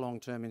for our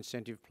long-term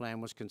incentive plan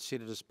was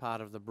considered as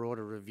part of the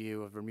broader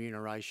review of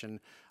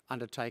remuneration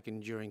undertaken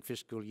during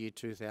fiscal year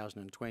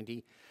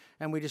 2020,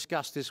 and we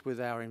discussed this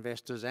with our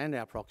investors and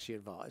our proxy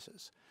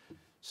advisors.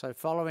 So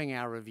following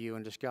our review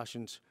and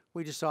discussions,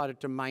 we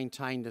decided to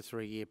maintain the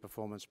 3-year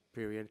performance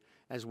period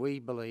as we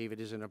believe it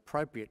is an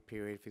appropriate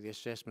period for the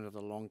assessment of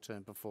the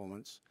long-term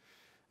performance,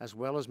 as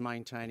well as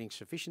maintaining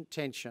sufficient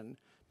tension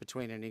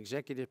between an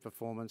executive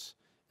performance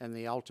and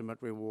the ultimate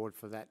reward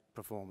for that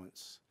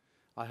performance.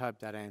 I hope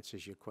that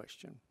answers your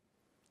question.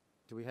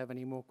 Do we have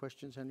any more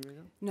questions,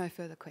 Henrietta? No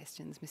further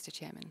questions, Mr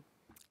Chairman.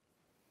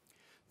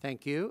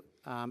 Thank you.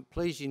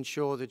 Please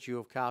ensure that you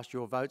have cast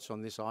your votes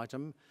on this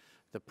item.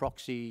 The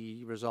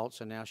proxy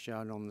results are now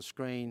shown on the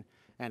screen,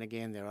 and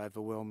again, they're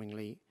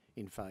overwhelmingly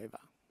in favour.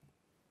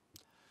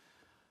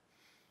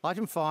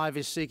 Item 5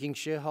 is seeking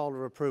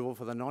shareholder approval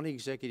for the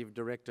Non-Executive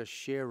Director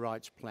Share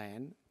Rights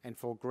Plan and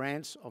for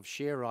grants of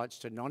share rights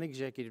to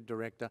Non-Executive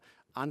Director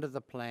under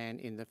the plan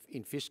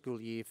in fiscal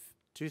year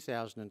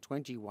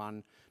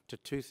 2021 to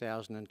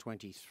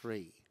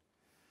 2023.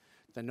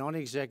 The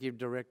Non-Executive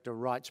Director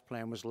Rights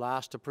Plan was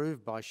last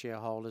approved by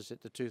shareholders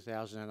at the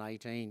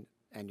 2018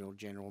 Annual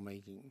General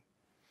Meeting.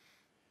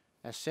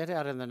 As set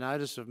out in the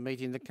notice of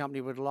meeting, the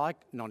company would like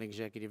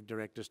non-executive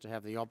directors to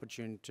have the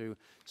opportunity to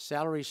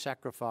salary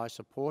sacrifice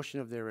a portion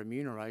of their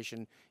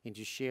remuneration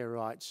into share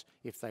rights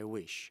if they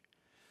wish.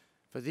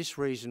 For this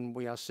reason,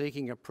 we are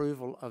seeking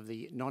approval of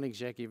the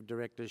non-executive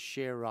director's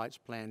share rights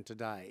plan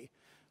today.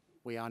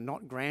 We are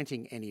not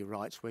granting any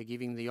rights, we're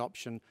giving the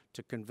option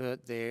to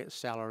convert their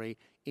salary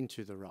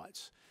into the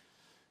rights.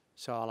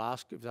 So I'll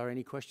ask if there are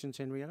any questions,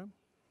 Henrietta?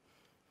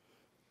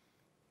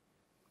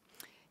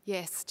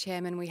 Yes,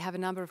 Chairman, we have a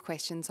number of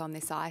questions on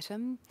this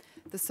item.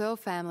 The Searle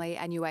Family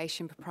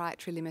Annuation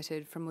Proprietary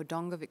Limited from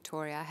Wodonga,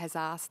 Victoria has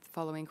asked the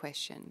following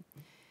question.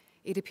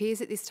 It appears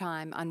at this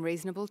time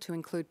unreasonable to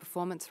include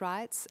performance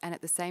rights and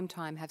at the same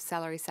time have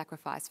salary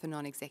sacrifice for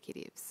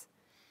non-executives.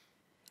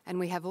 And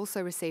we have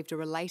also received a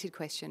related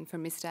question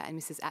from Mr and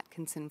Mrs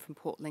Atkinson from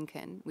Port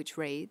Lincoln, which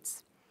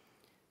reads,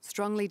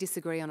 strongly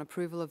disagree on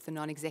approval of the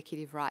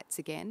non-executive rights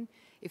again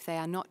if they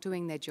are not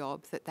doing their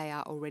job that they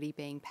are already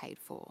being paid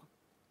for.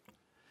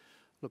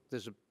 Look,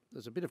 there's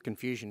a bit of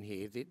confusion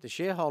here. The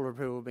shareholder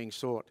approval being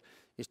sought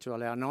is to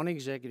allow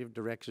non-executive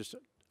directors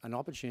an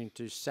opportunity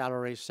to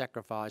salary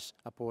sacrifice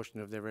a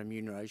portion of their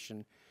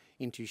remuneration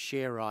into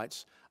share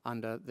rights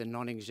under the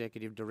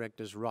non-executive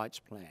director's rights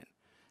plan.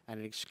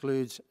 And it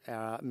excludes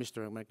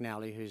Mr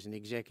McNally, who's an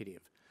executive.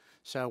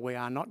 So we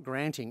are not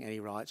granting any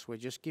rights, we're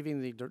just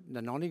giving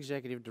the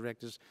non-executive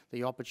directors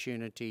the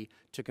opportunity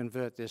to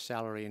convert their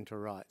salary into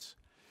rights.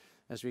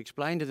 As we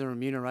explained in the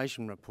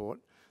remuneration report,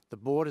 the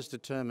board has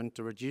determined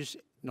to reduce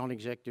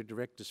non-executive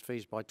directors'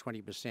 fees by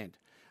 20%.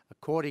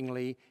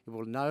 Accordingly, it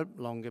will no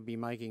longer be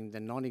making the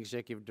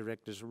non-executive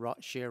directors'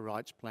 share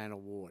rights plan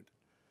award.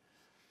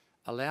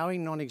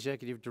 Allowing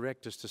non-executive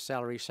directors to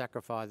salary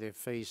sacrifice their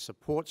fees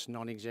supports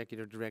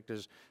non-executive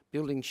directors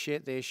building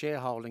their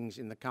shareholdings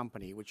in the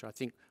company, which I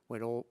think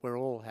we're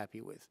all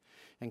happy with,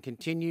 and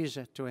continues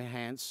to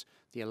enhance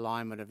the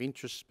alignment of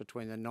interests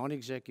between the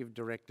non-executive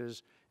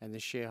directors and the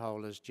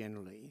shareholders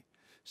generally.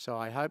 So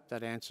I hope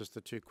that answers the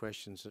two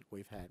questions that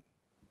we've had.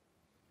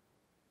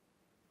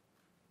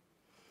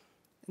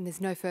 And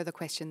there's no further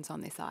questions on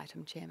this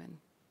item, Chairman.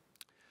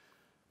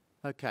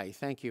 Okay,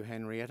 thank you,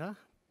 Henrietta.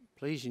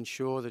 Please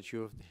ensure that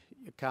you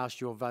cast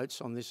your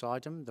votes on this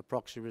item. The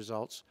proxy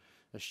results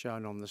are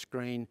shown on the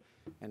screen,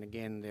 and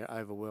again, they're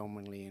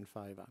overwhelmingly in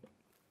favour.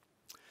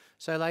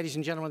 So, ladies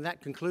and gentlemen,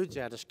 that concludes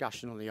our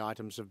discussion on the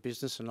items of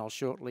business, and I'll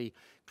shortly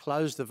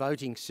close the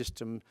voting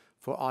system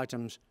for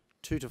items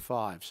 2 to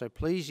 5. So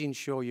please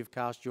ensure you've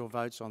cast your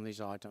votes on these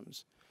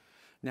items.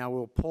 Now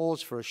we'll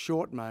pause for a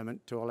short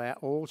moment to allow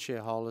all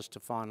shareholders to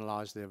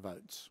finalise their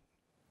votes.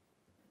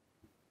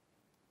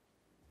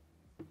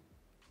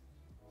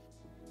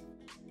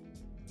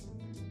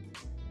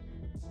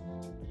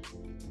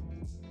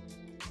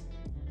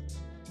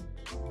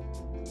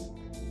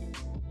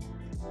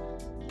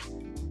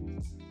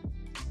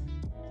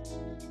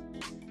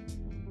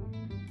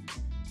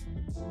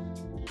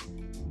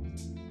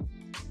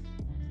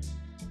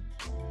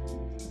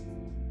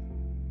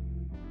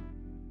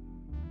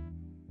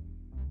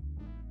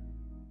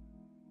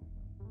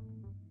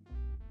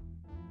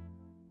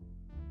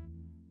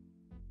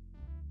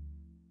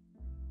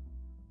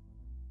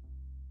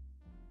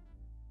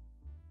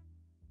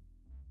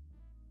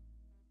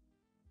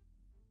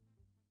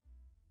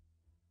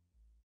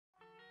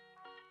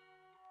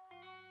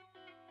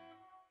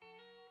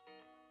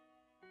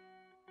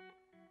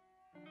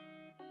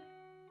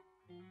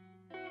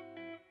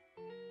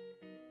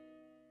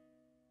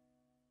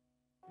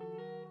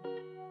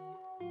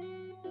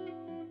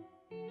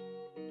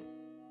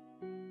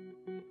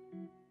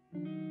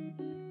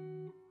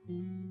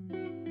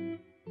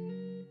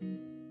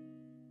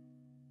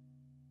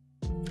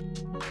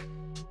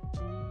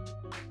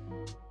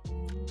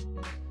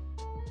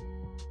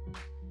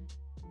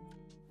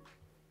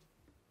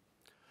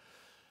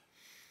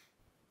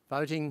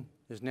 Voting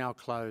is now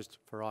closed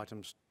for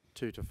items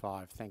 2 to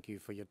 5. Thank you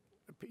for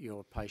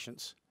your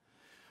patience.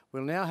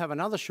 We'll now have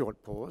another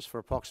short pause for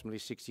approximately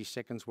 60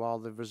 seconds while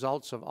the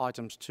results of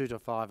items 2 to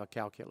 5 are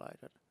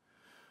calculated.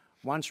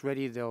 Once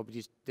ready, they'll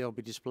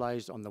be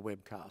displayed on the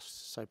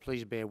webcast, so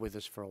please bear with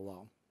us for a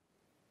while.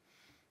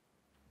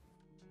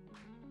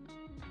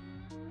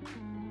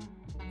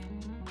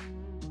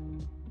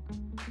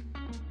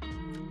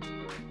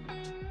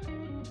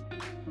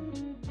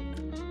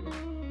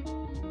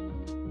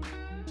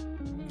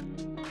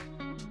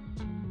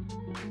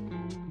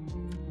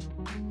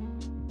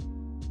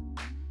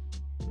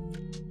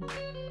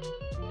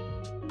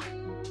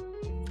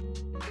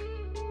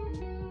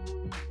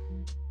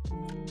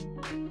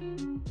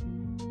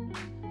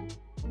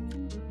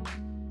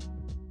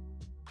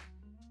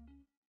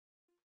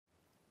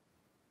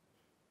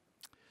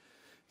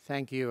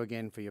 Thank you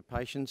again for your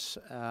patience.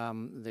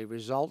 The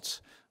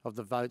results of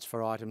the votes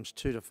for items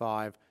 2 to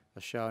 5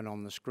 are shown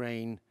on the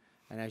screen,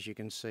 and as you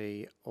can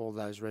see, all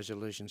those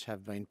resolutions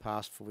have been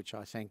passed, for which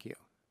I thank you.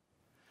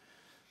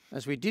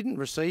 As we didn't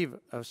receive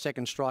a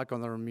second strike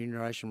on the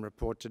remuneration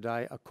report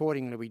today,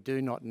 accordingly we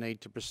do not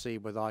need to proceed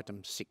with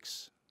item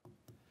 6.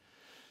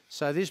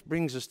 So this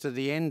brings us to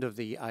the end of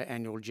the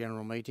annual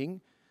general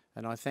meeting,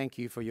 and I thank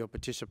you for your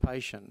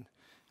participation.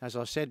 As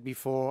I said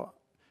before,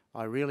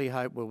 I really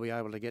hope we'll be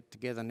able to get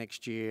together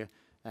next year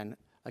and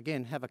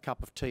again, have a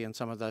cup of tea and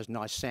some of those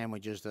nice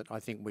sandwiches that I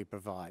think we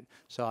provide.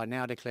 So I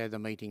now declare the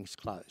meeting's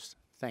closed.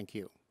 Thank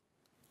you.